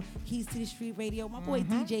Juice Show, Keys to the Street Radio. My boy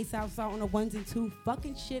DJ Southside on the ones and two,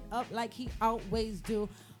 fucking shit up like he always do.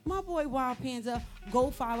 My boy Wild Panzer,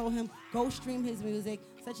 go follow him, go stream his music.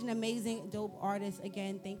 Such an amazing, dope artist.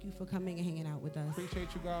 Again, thank you for coming and hanging out with us.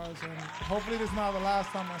 Appreciate you guys. And hopefully this is not the last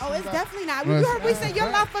time I see Oh, you it's guys. definitely not. You heard we say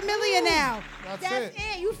you're not familiar now. That's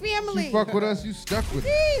it. You family. You fuck with us, you stuck with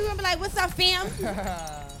us. See, you gonna be like, what's up, fam?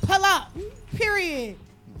 Pull up. Period.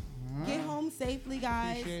 Get home safely,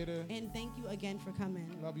 guys. Appreciate it. And thank you again for coming.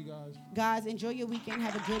 Love you guys. Guys, enjoy your weekend.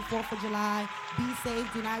 Have a good 4th of July. Be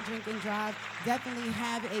safe. Do not drink and drive. Definitely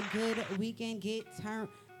have a good weekend. Get turned.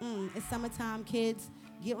 It's summertime, kids.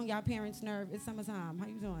 Get on y'all parents' nerve. It's summertime. How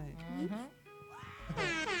you doing?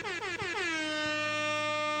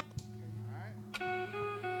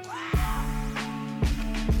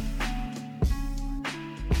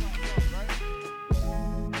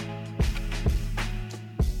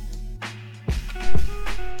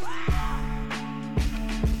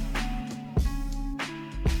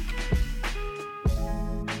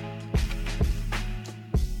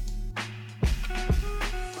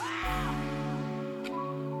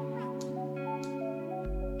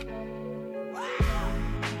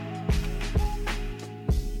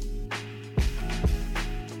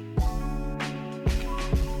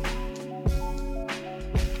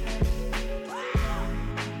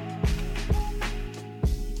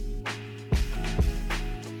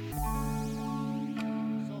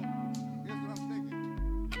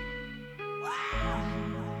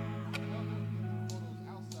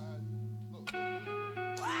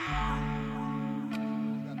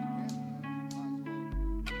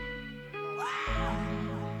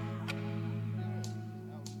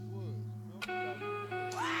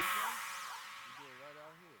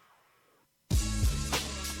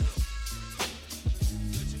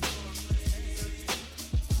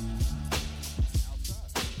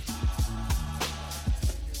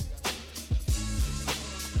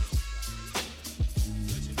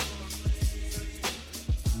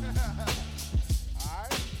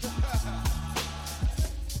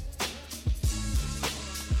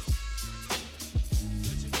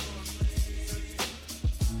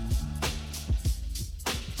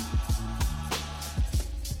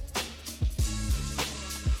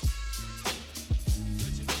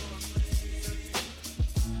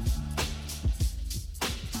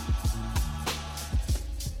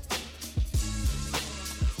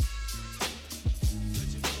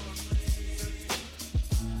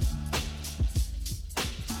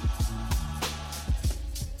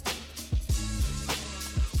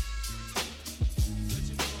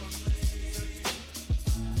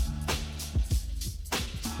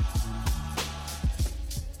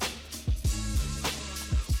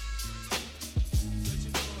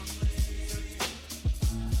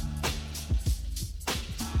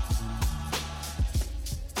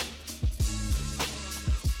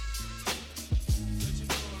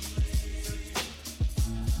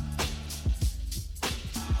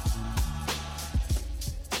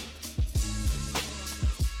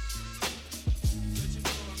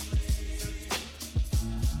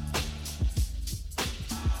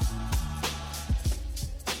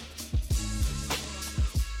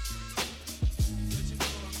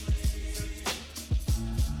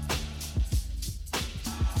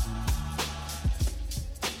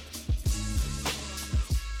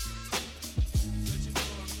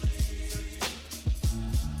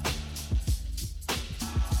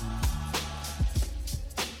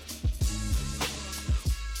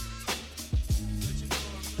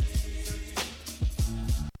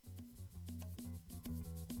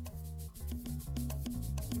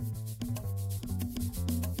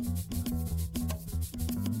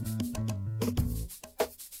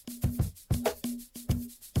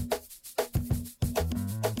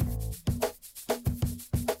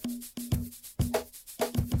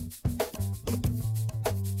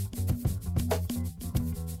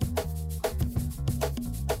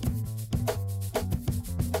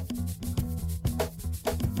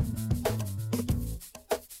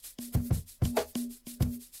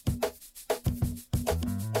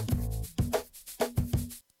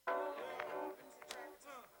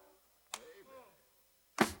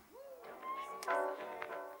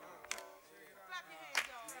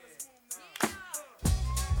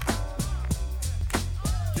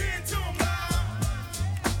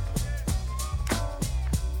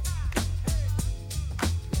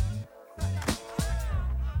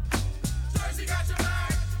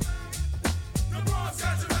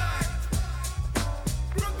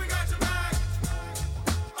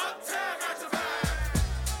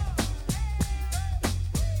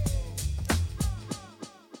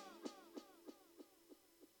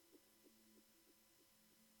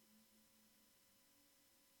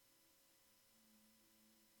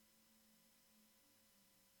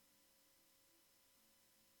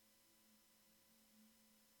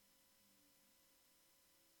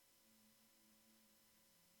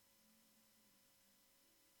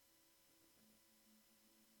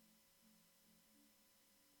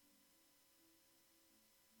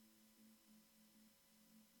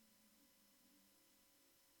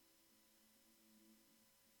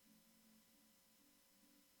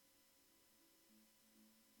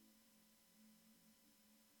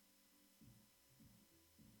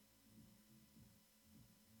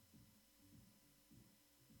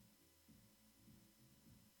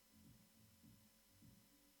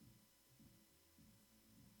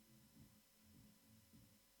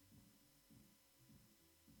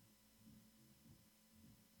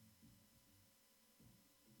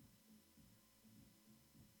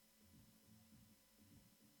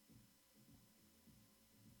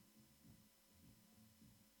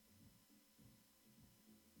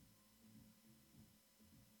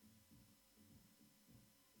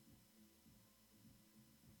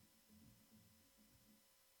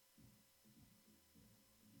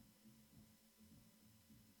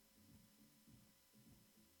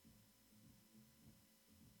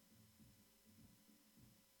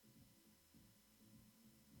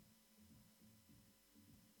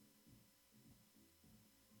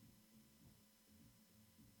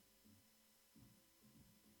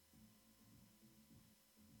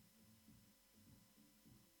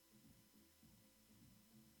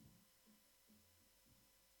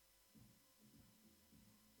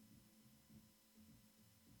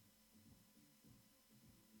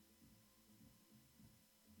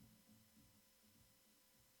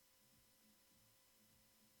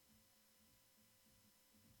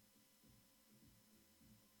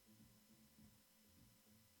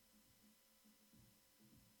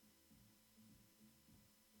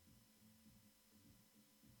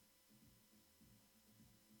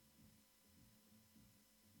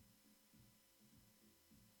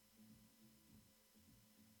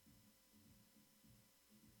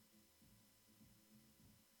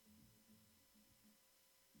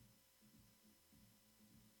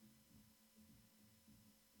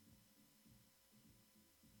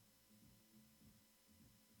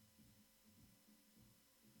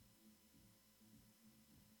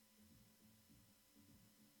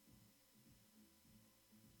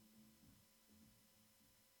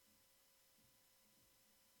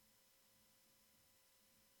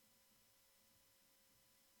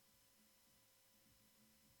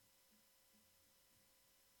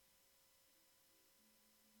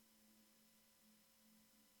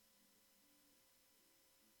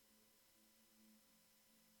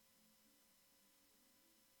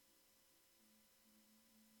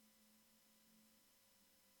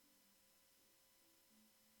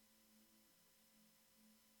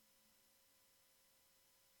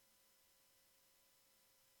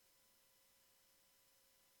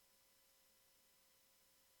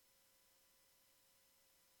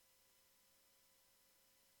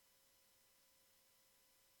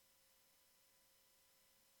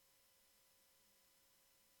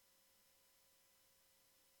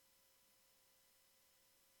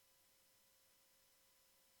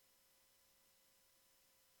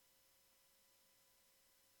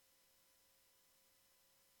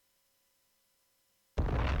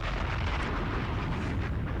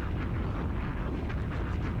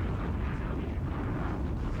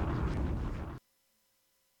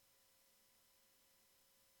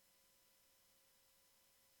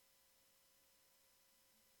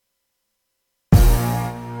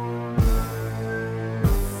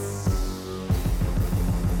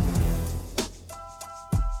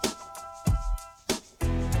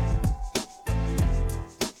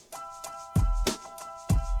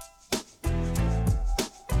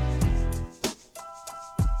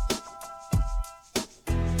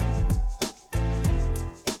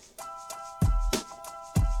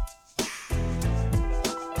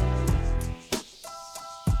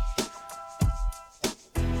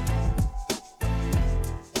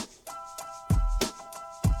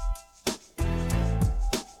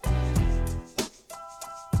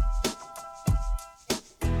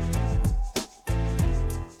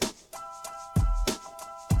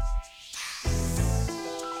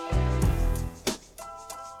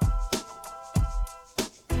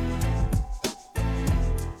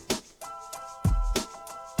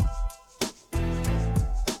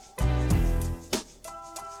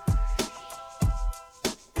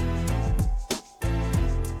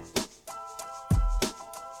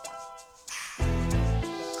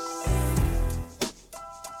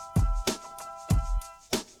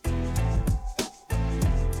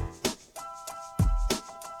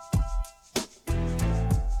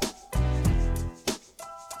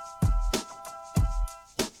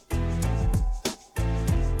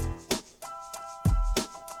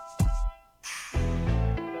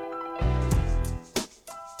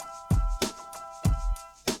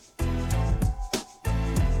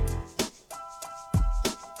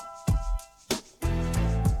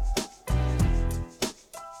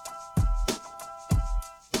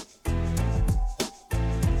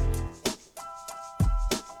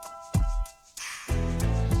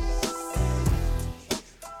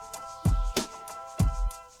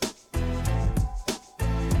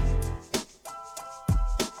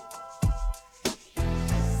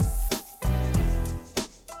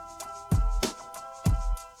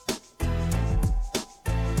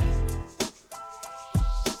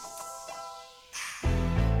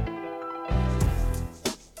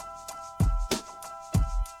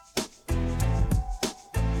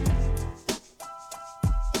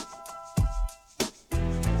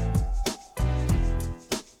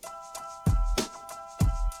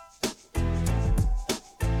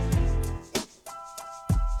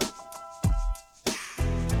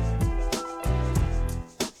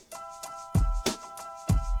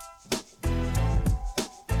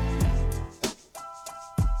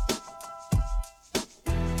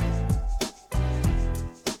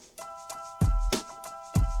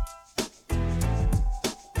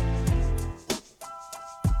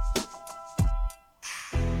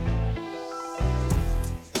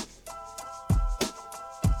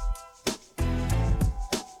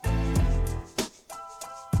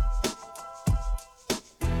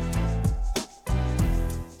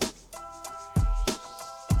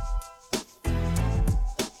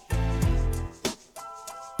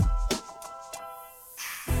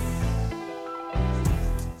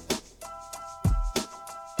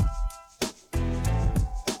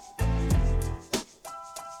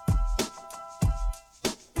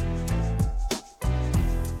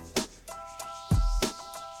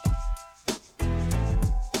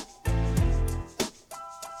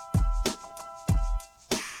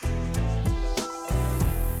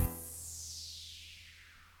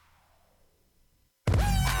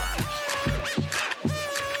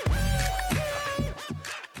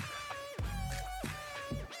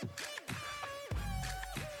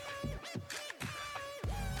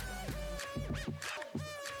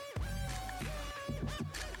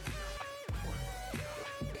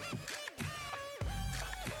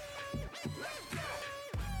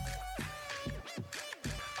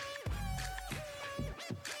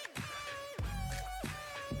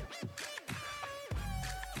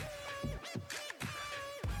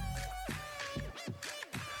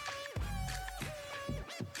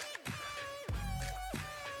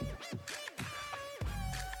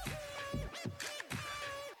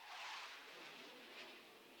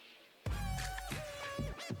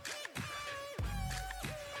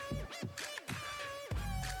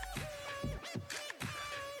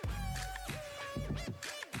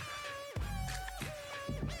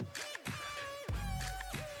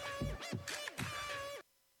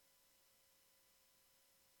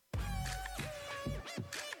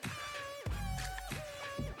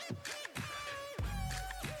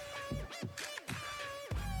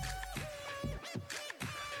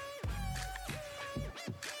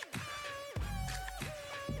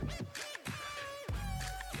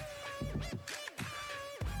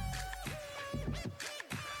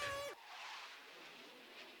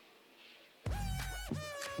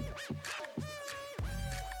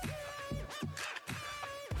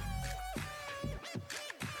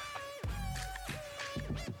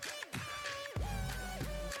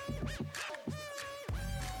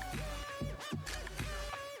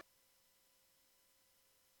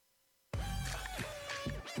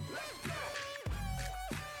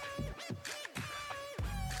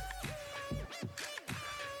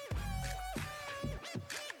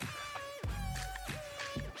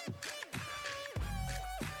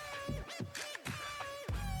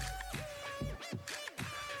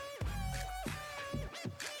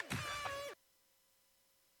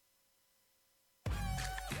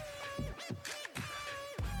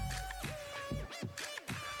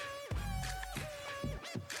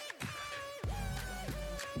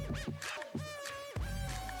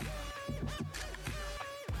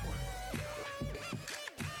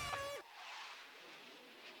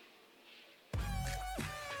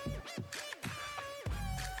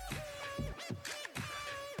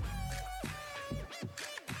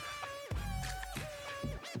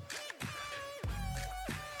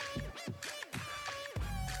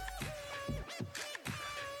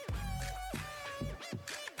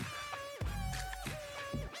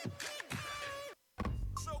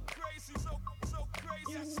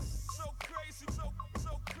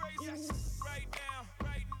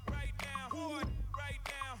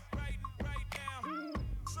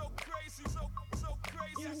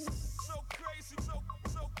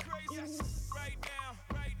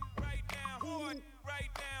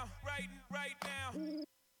 right now.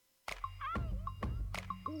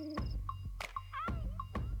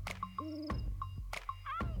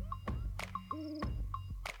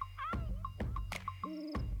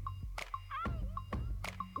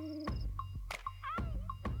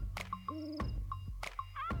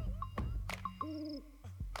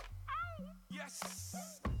 Yes.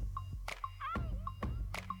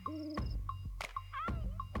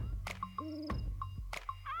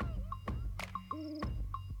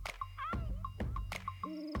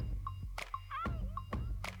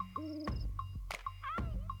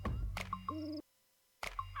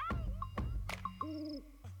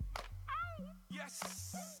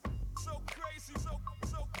 Yes. So crazy,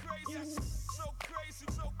 so crazy. Yes. So crazy,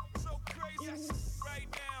 so crazy. Yes. Right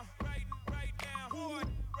now, right now. Boy,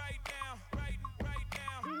 right now, right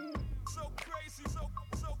now. So crazy, so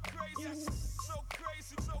crazy. Yes. So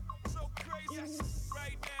crazy, so crazy. Yes.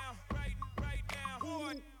 Right now, right now.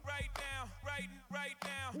 Boy, right now, right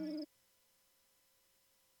now.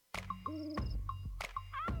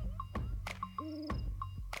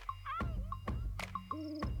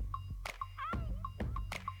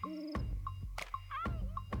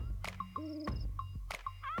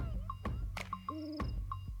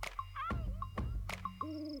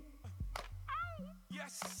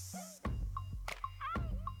 Yes.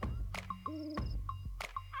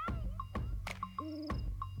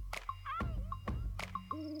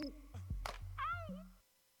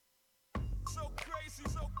 So crazy,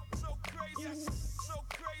 so crazy.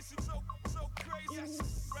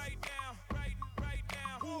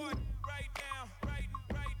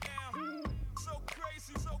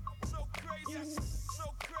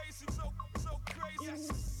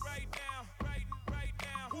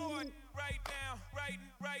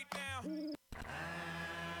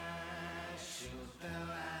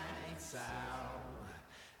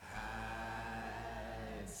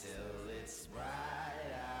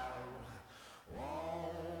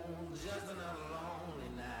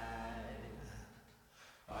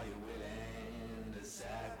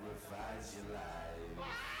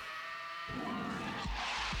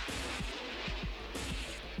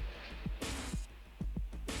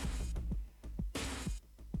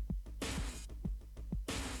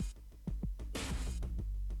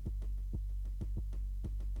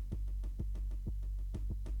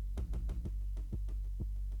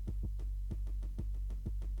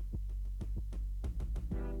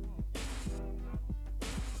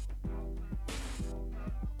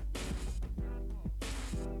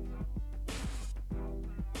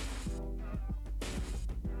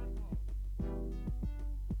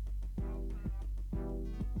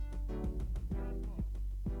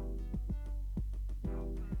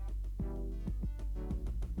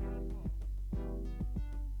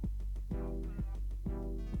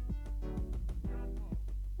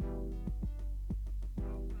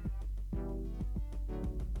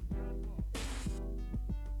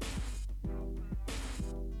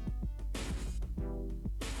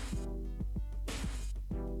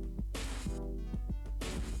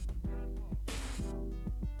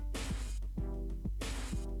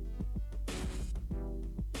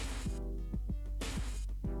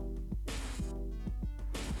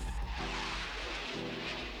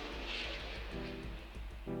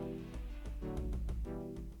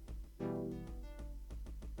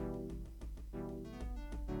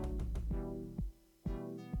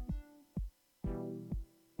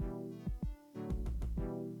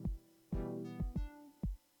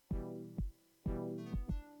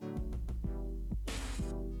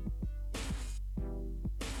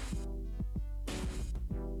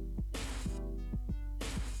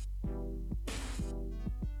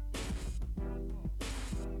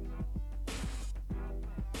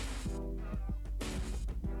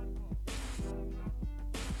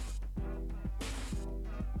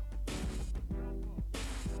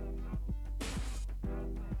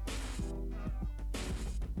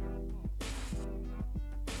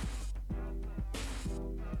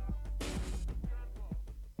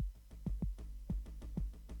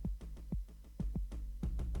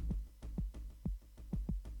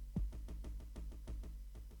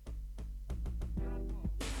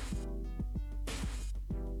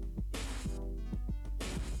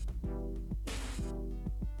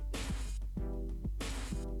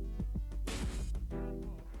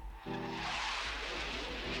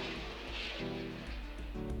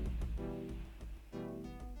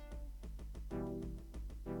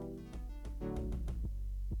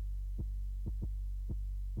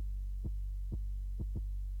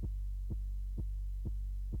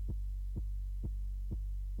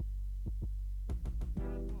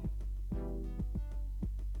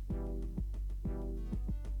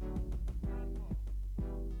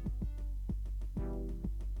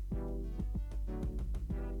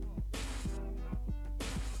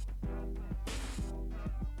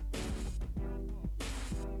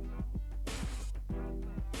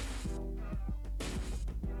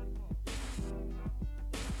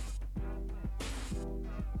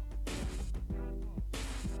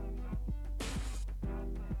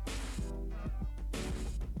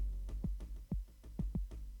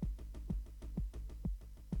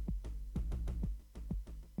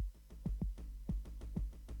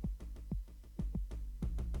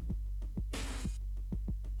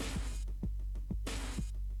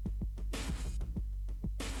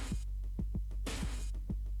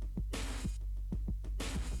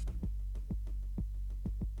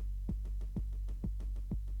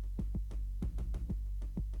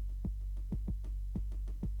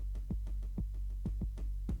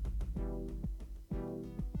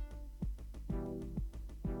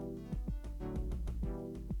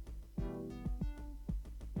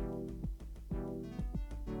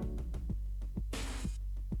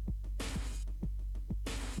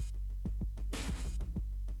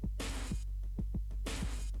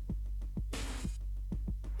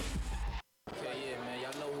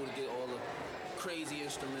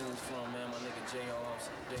 Jay arms,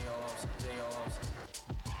 Jay arms, Jay arms.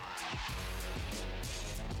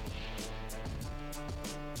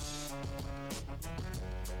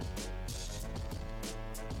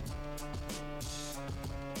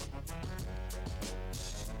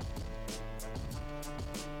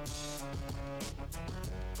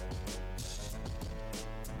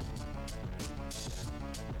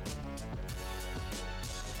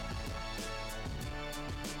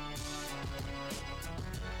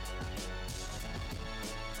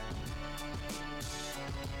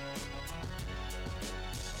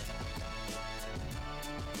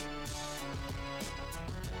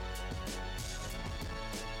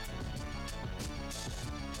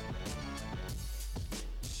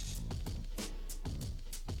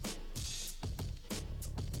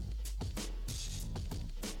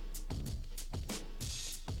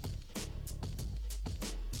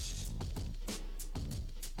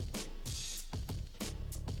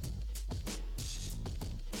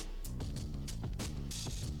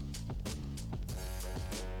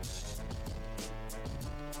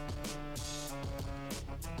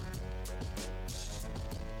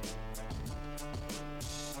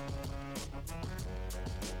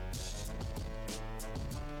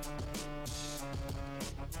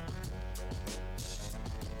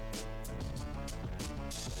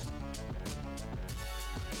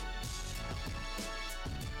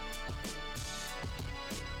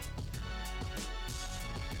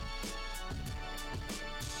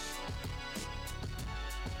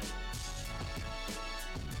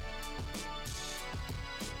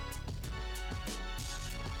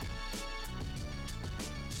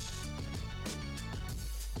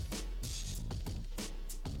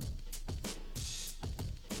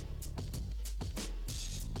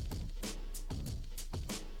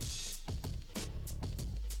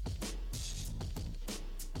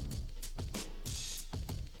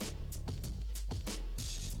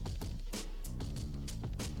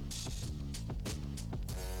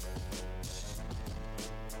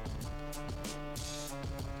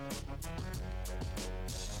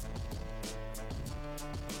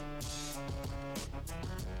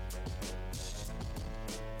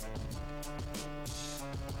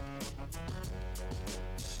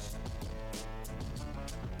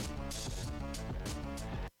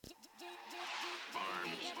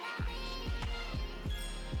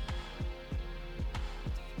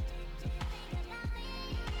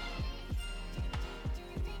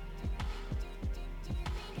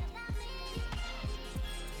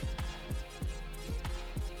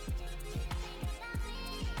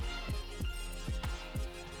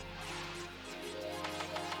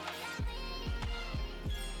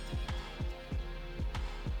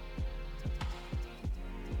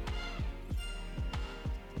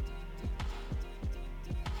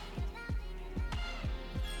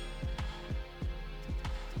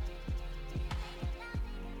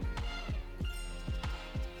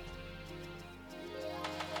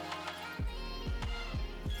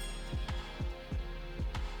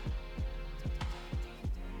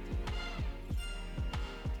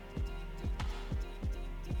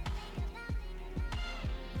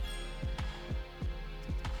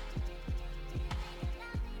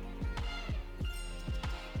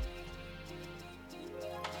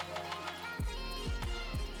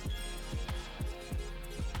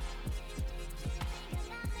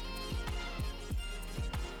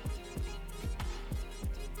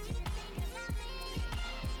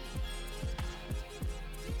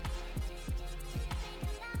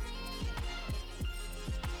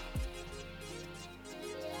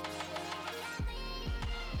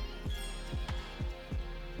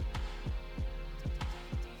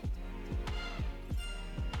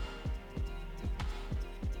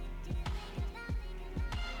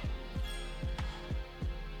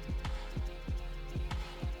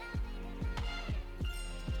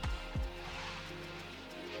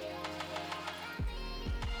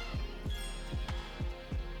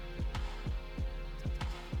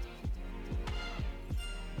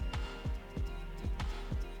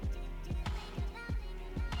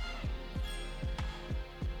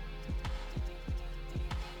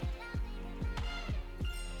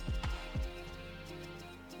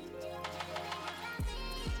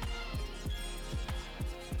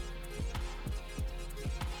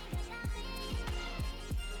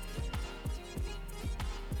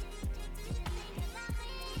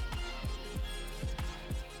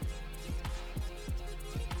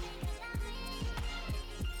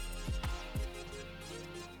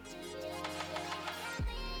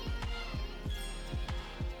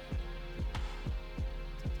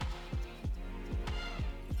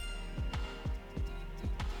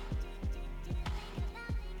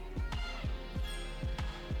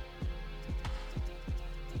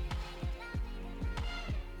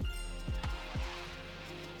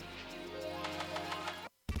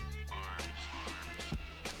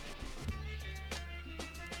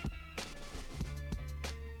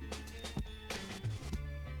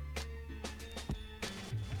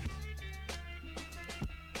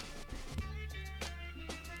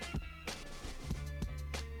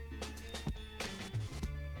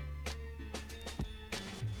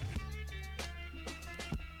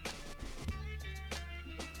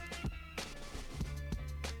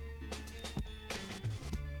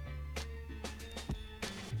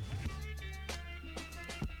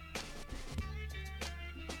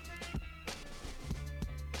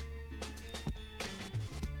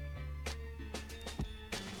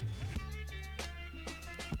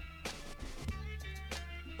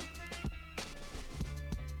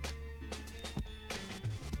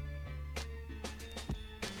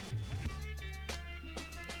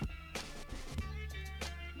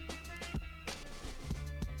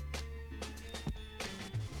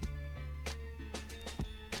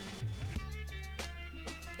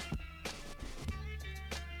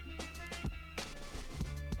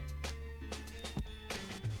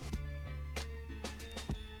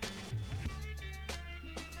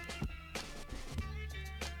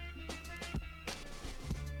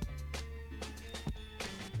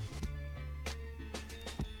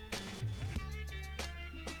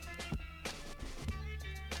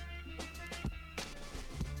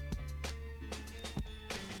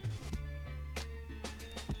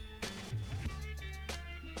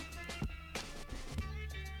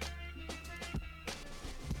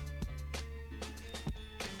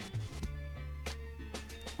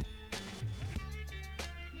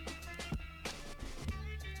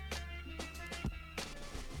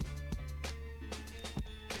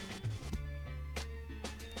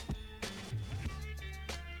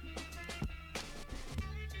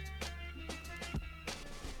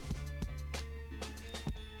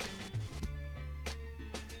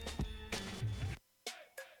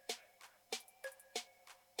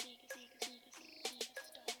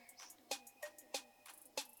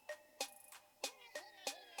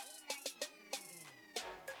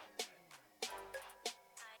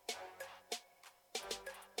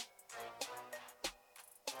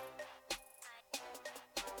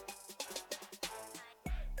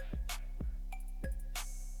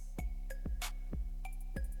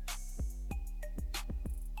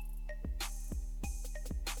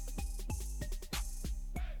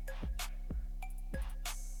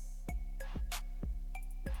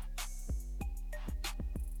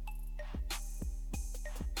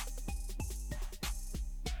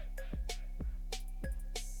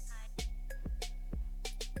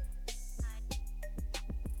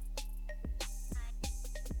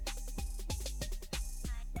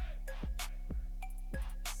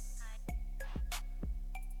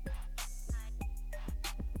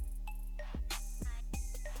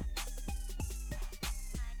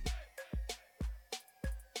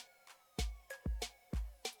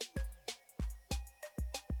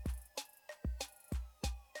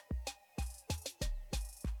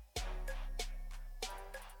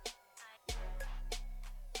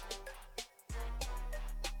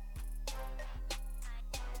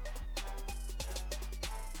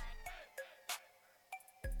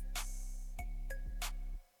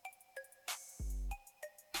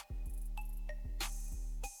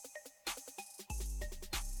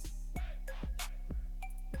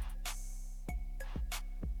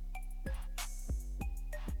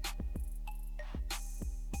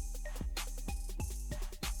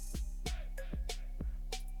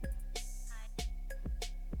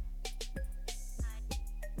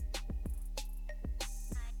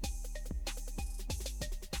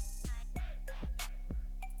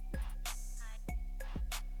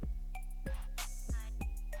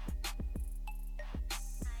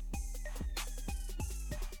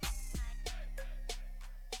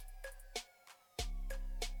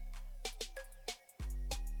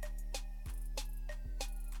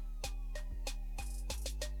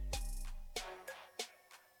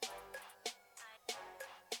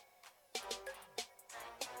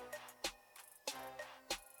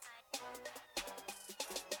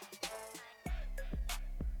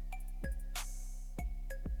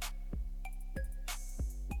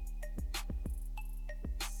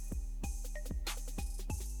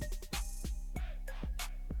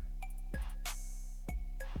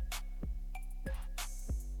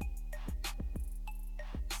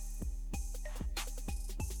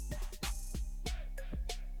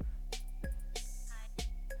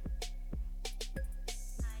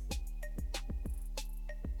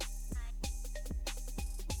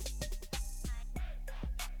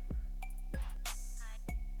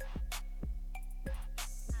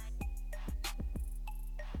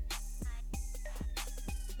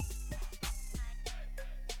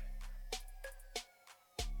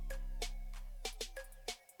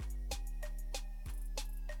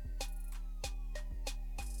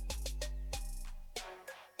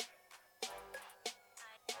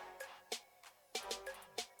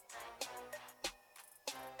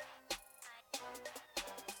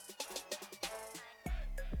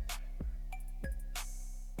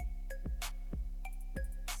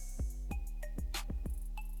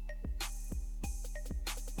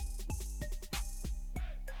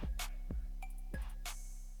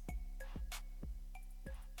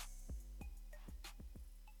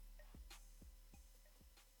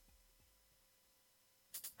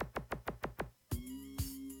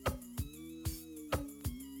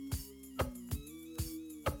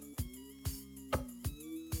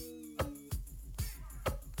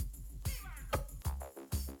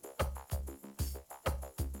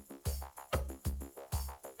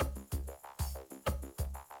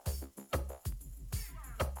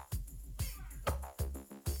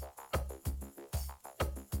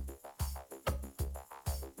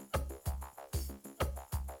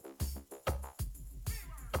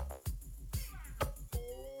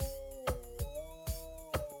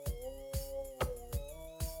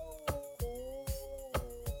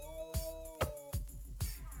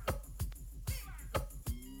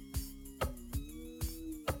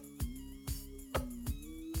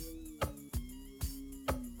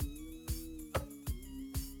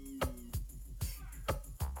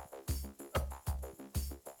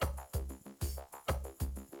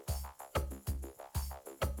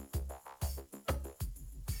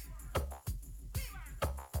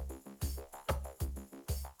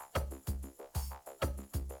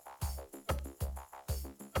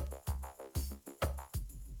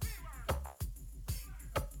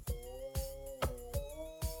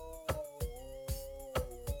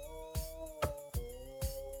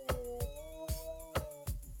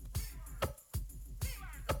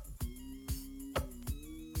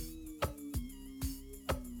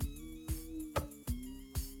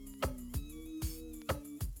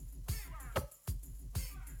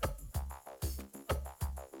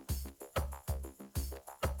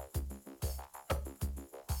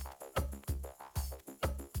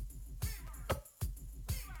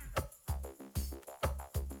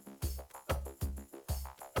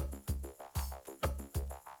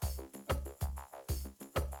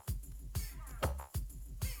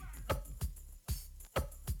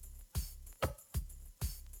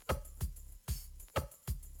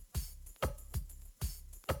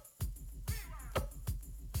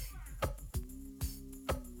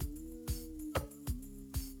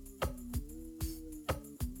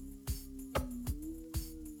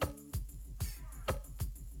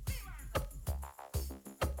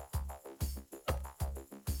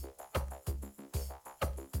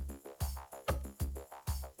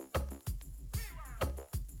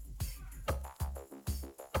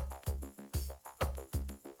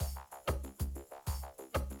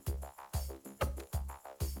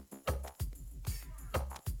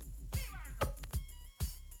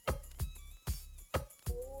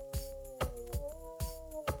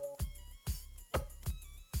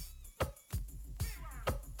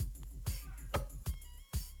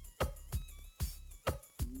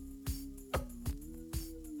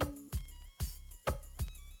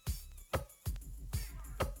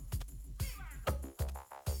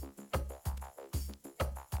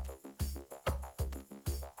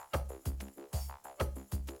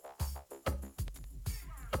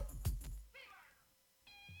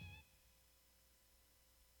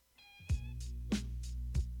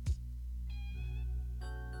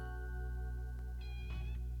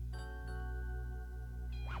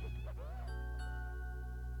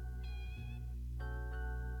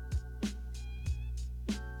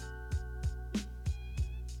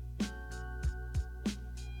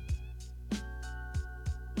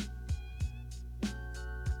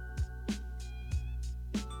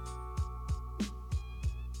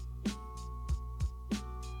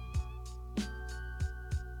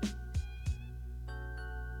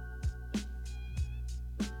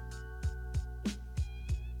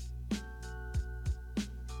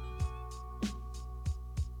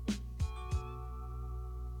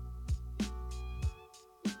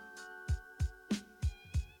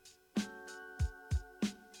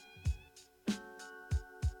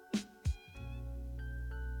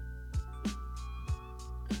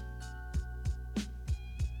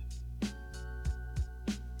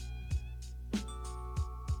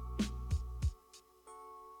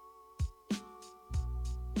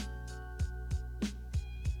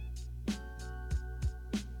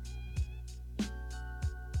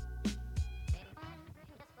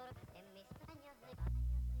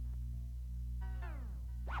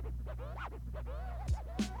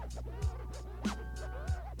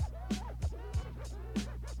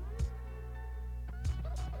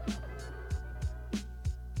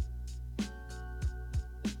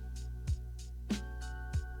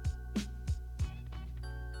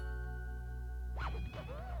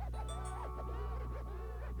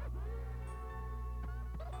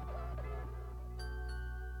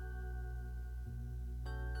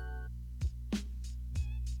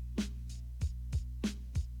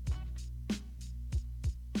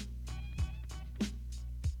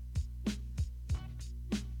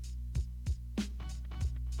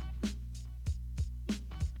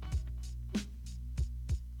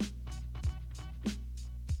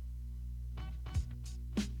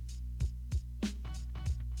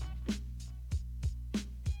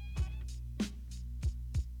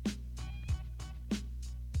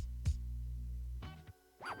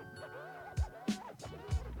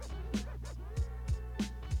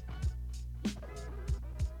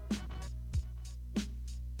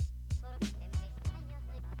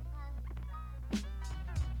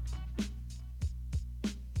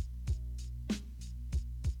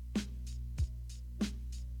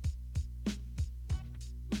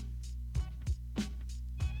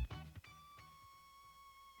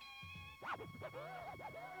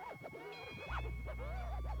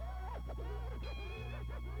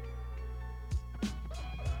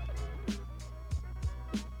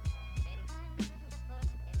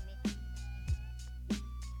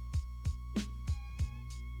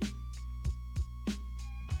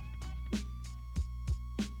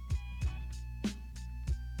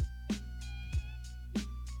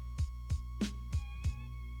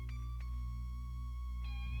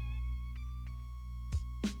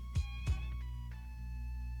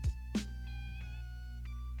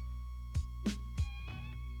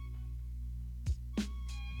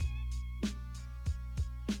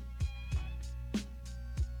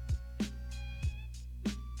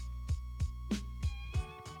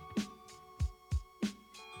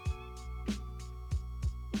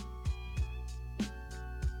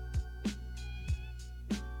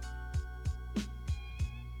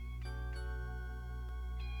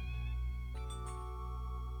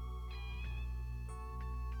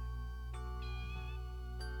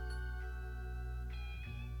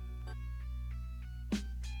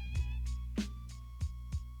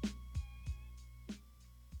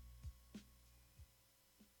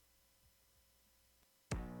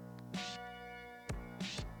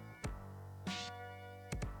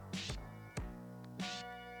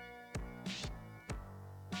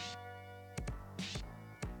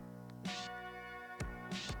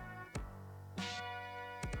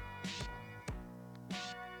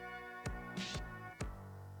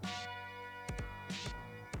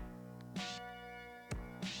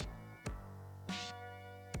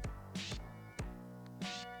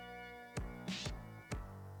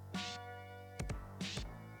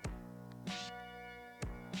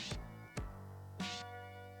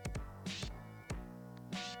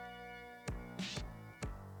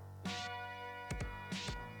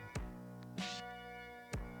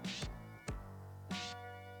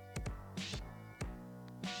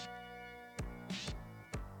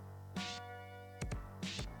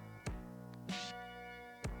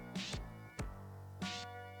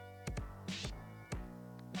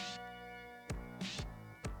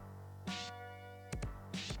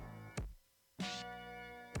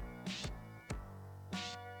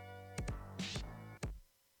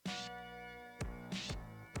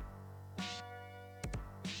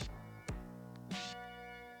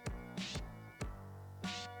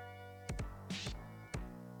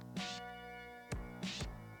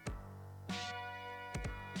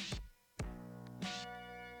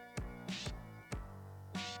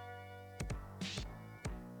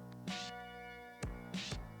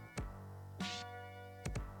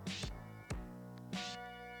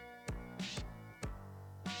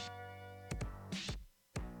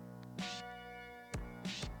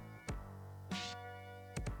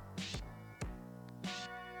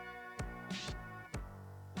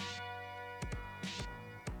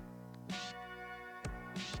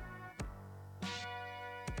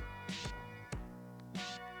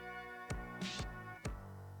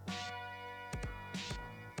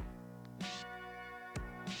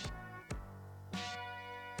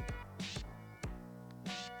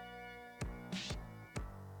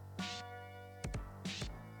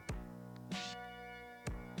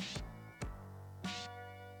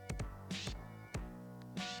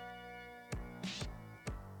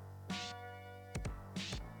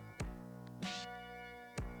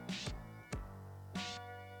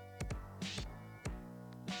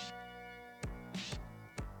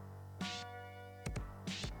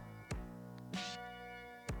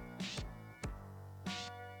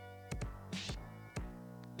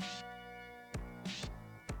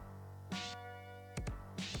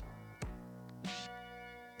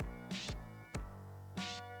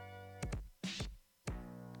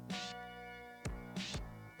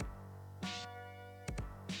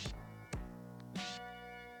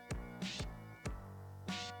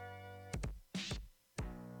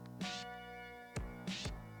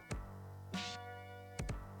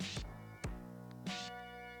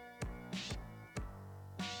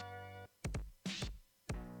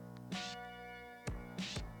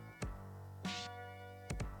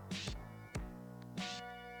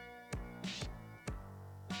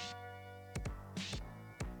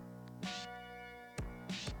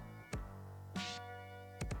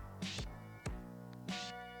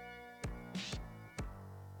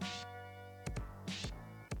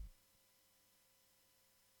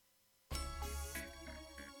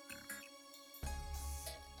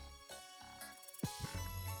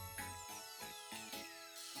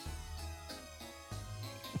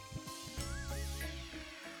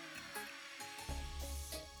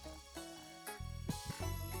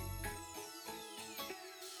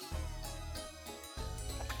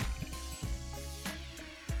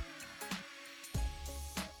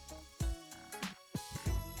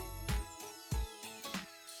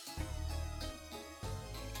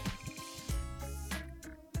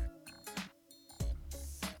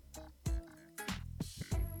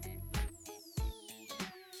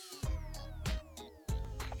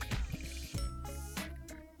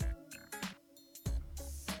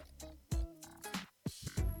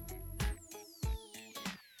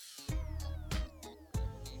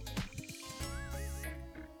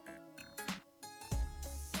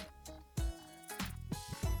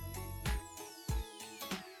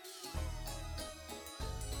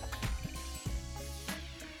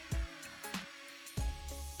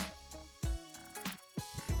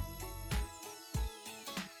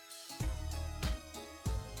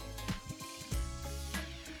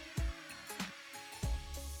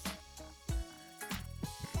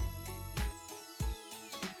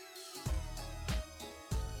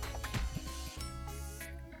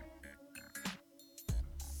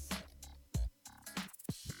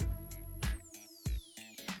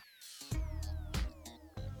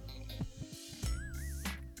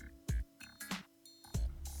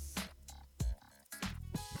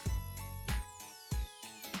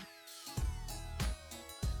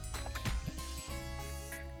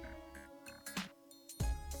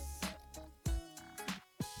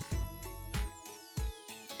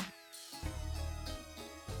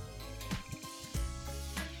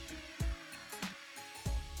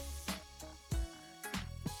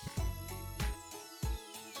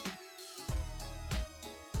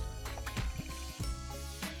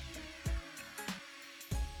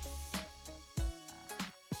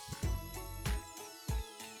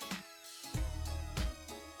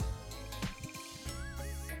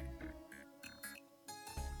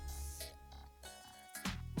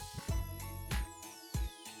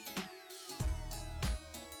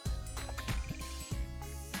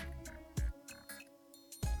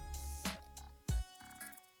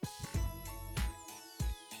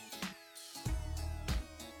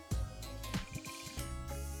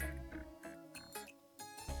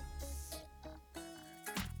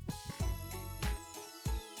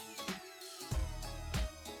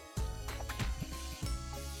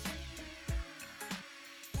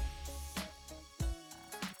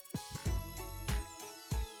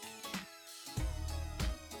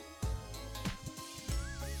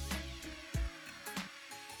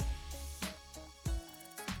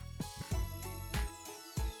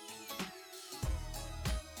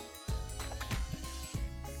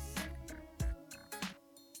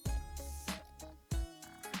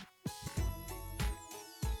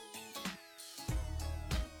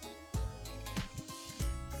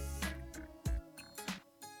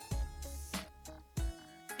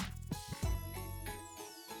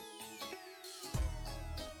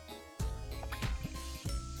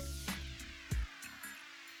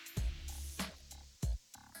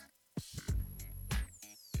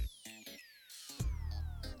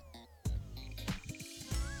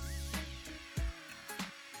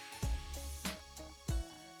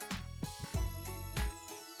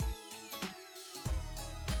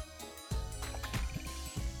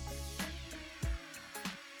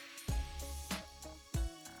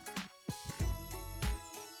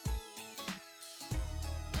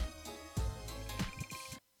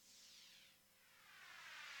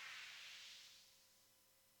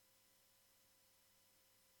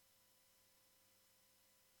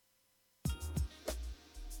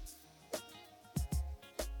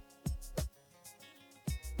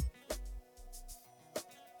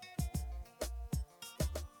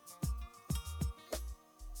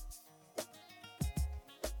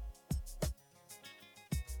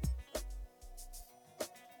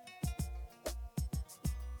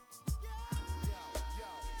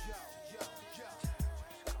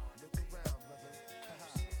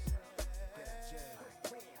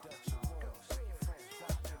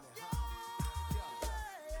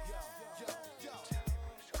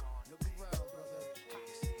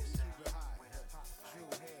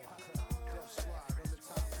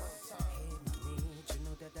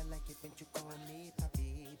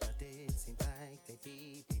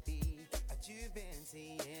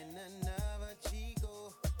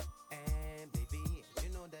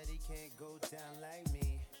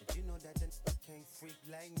 freak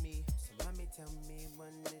like me. So mommy, tell me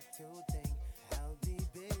one little thing. How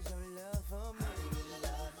deep is your love for me? How do you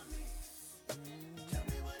love me? Tell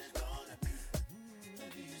me what it's gonna be.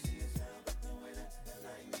 Do you see yourself the way that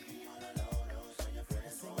like me on a low low so your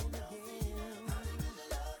friends won't know me? How do you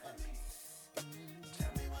love me?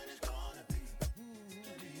 Tell me what it's gonna be. Do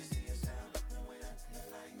you see yourself the way that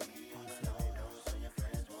like me on a low low so your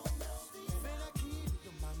friends won't know me? Ven aquí,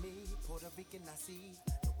 yo mami, Puerto Rican I see.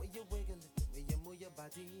 The way you wiggle it, the way you move your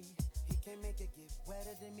body. He can't make it get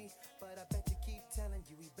wetter than me, but I bet you keep telling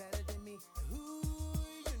you he better than me. Ooh,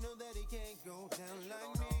 you know that he can't go down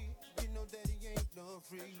like me. You know that he ain't no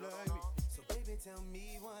freak like me. So baby, tell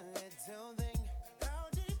me one little thing. How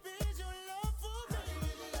deep is your love for me?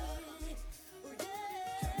 Ooh,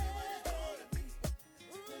 yeah. Tell me what it's gonna be.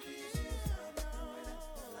 Ooh, yeah.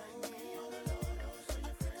 Like me on the low low, so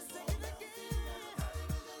your friends won't know. How do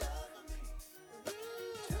you love me?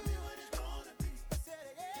 Tell me what it's gonna be. Said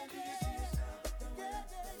it again. Do you see yourself the way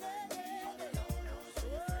that like me on the low low, so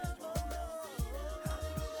your friends won't know. How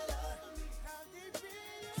do you love me? How deep is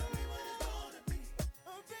your Tell me what it's gonna be.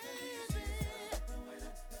 Oh baby, the way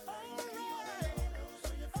that like me on the low low,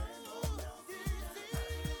 so your friends won't know. Do you see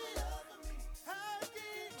love me? How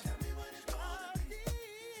deep? Tell me what it's gonna be. Do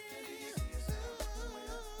you see yourself the way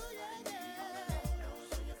that like me on the low low,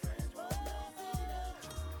 so your friends won't know.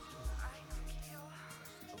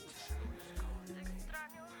 Te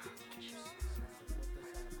extraño mucho.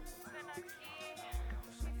 Ven aquí,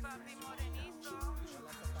 mi papi morenito.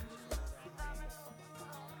 Y dámelo,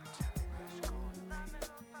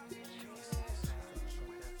 dámelo papi chulo.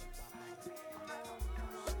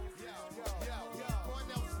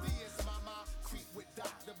 Cornell Steers, mama, creep with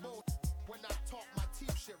Dr. Bull. When I talk, my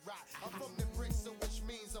teeth shit rot. I'm from the bricks, so which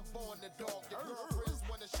means I'm born the dog. The girlfriends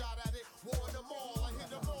want a shot at it, warn them all. I hit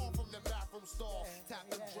them all from the bathroom stall. Tap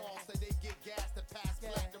them draws so they get gas to pass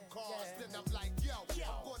platinum cars. Then I'm like, yo,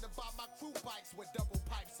 I'm gonna buy my crew bikes with double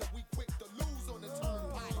pipes, so we quick to lose on the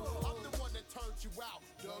turnpike. I'm the one that turned you out,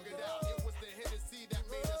 dug it out.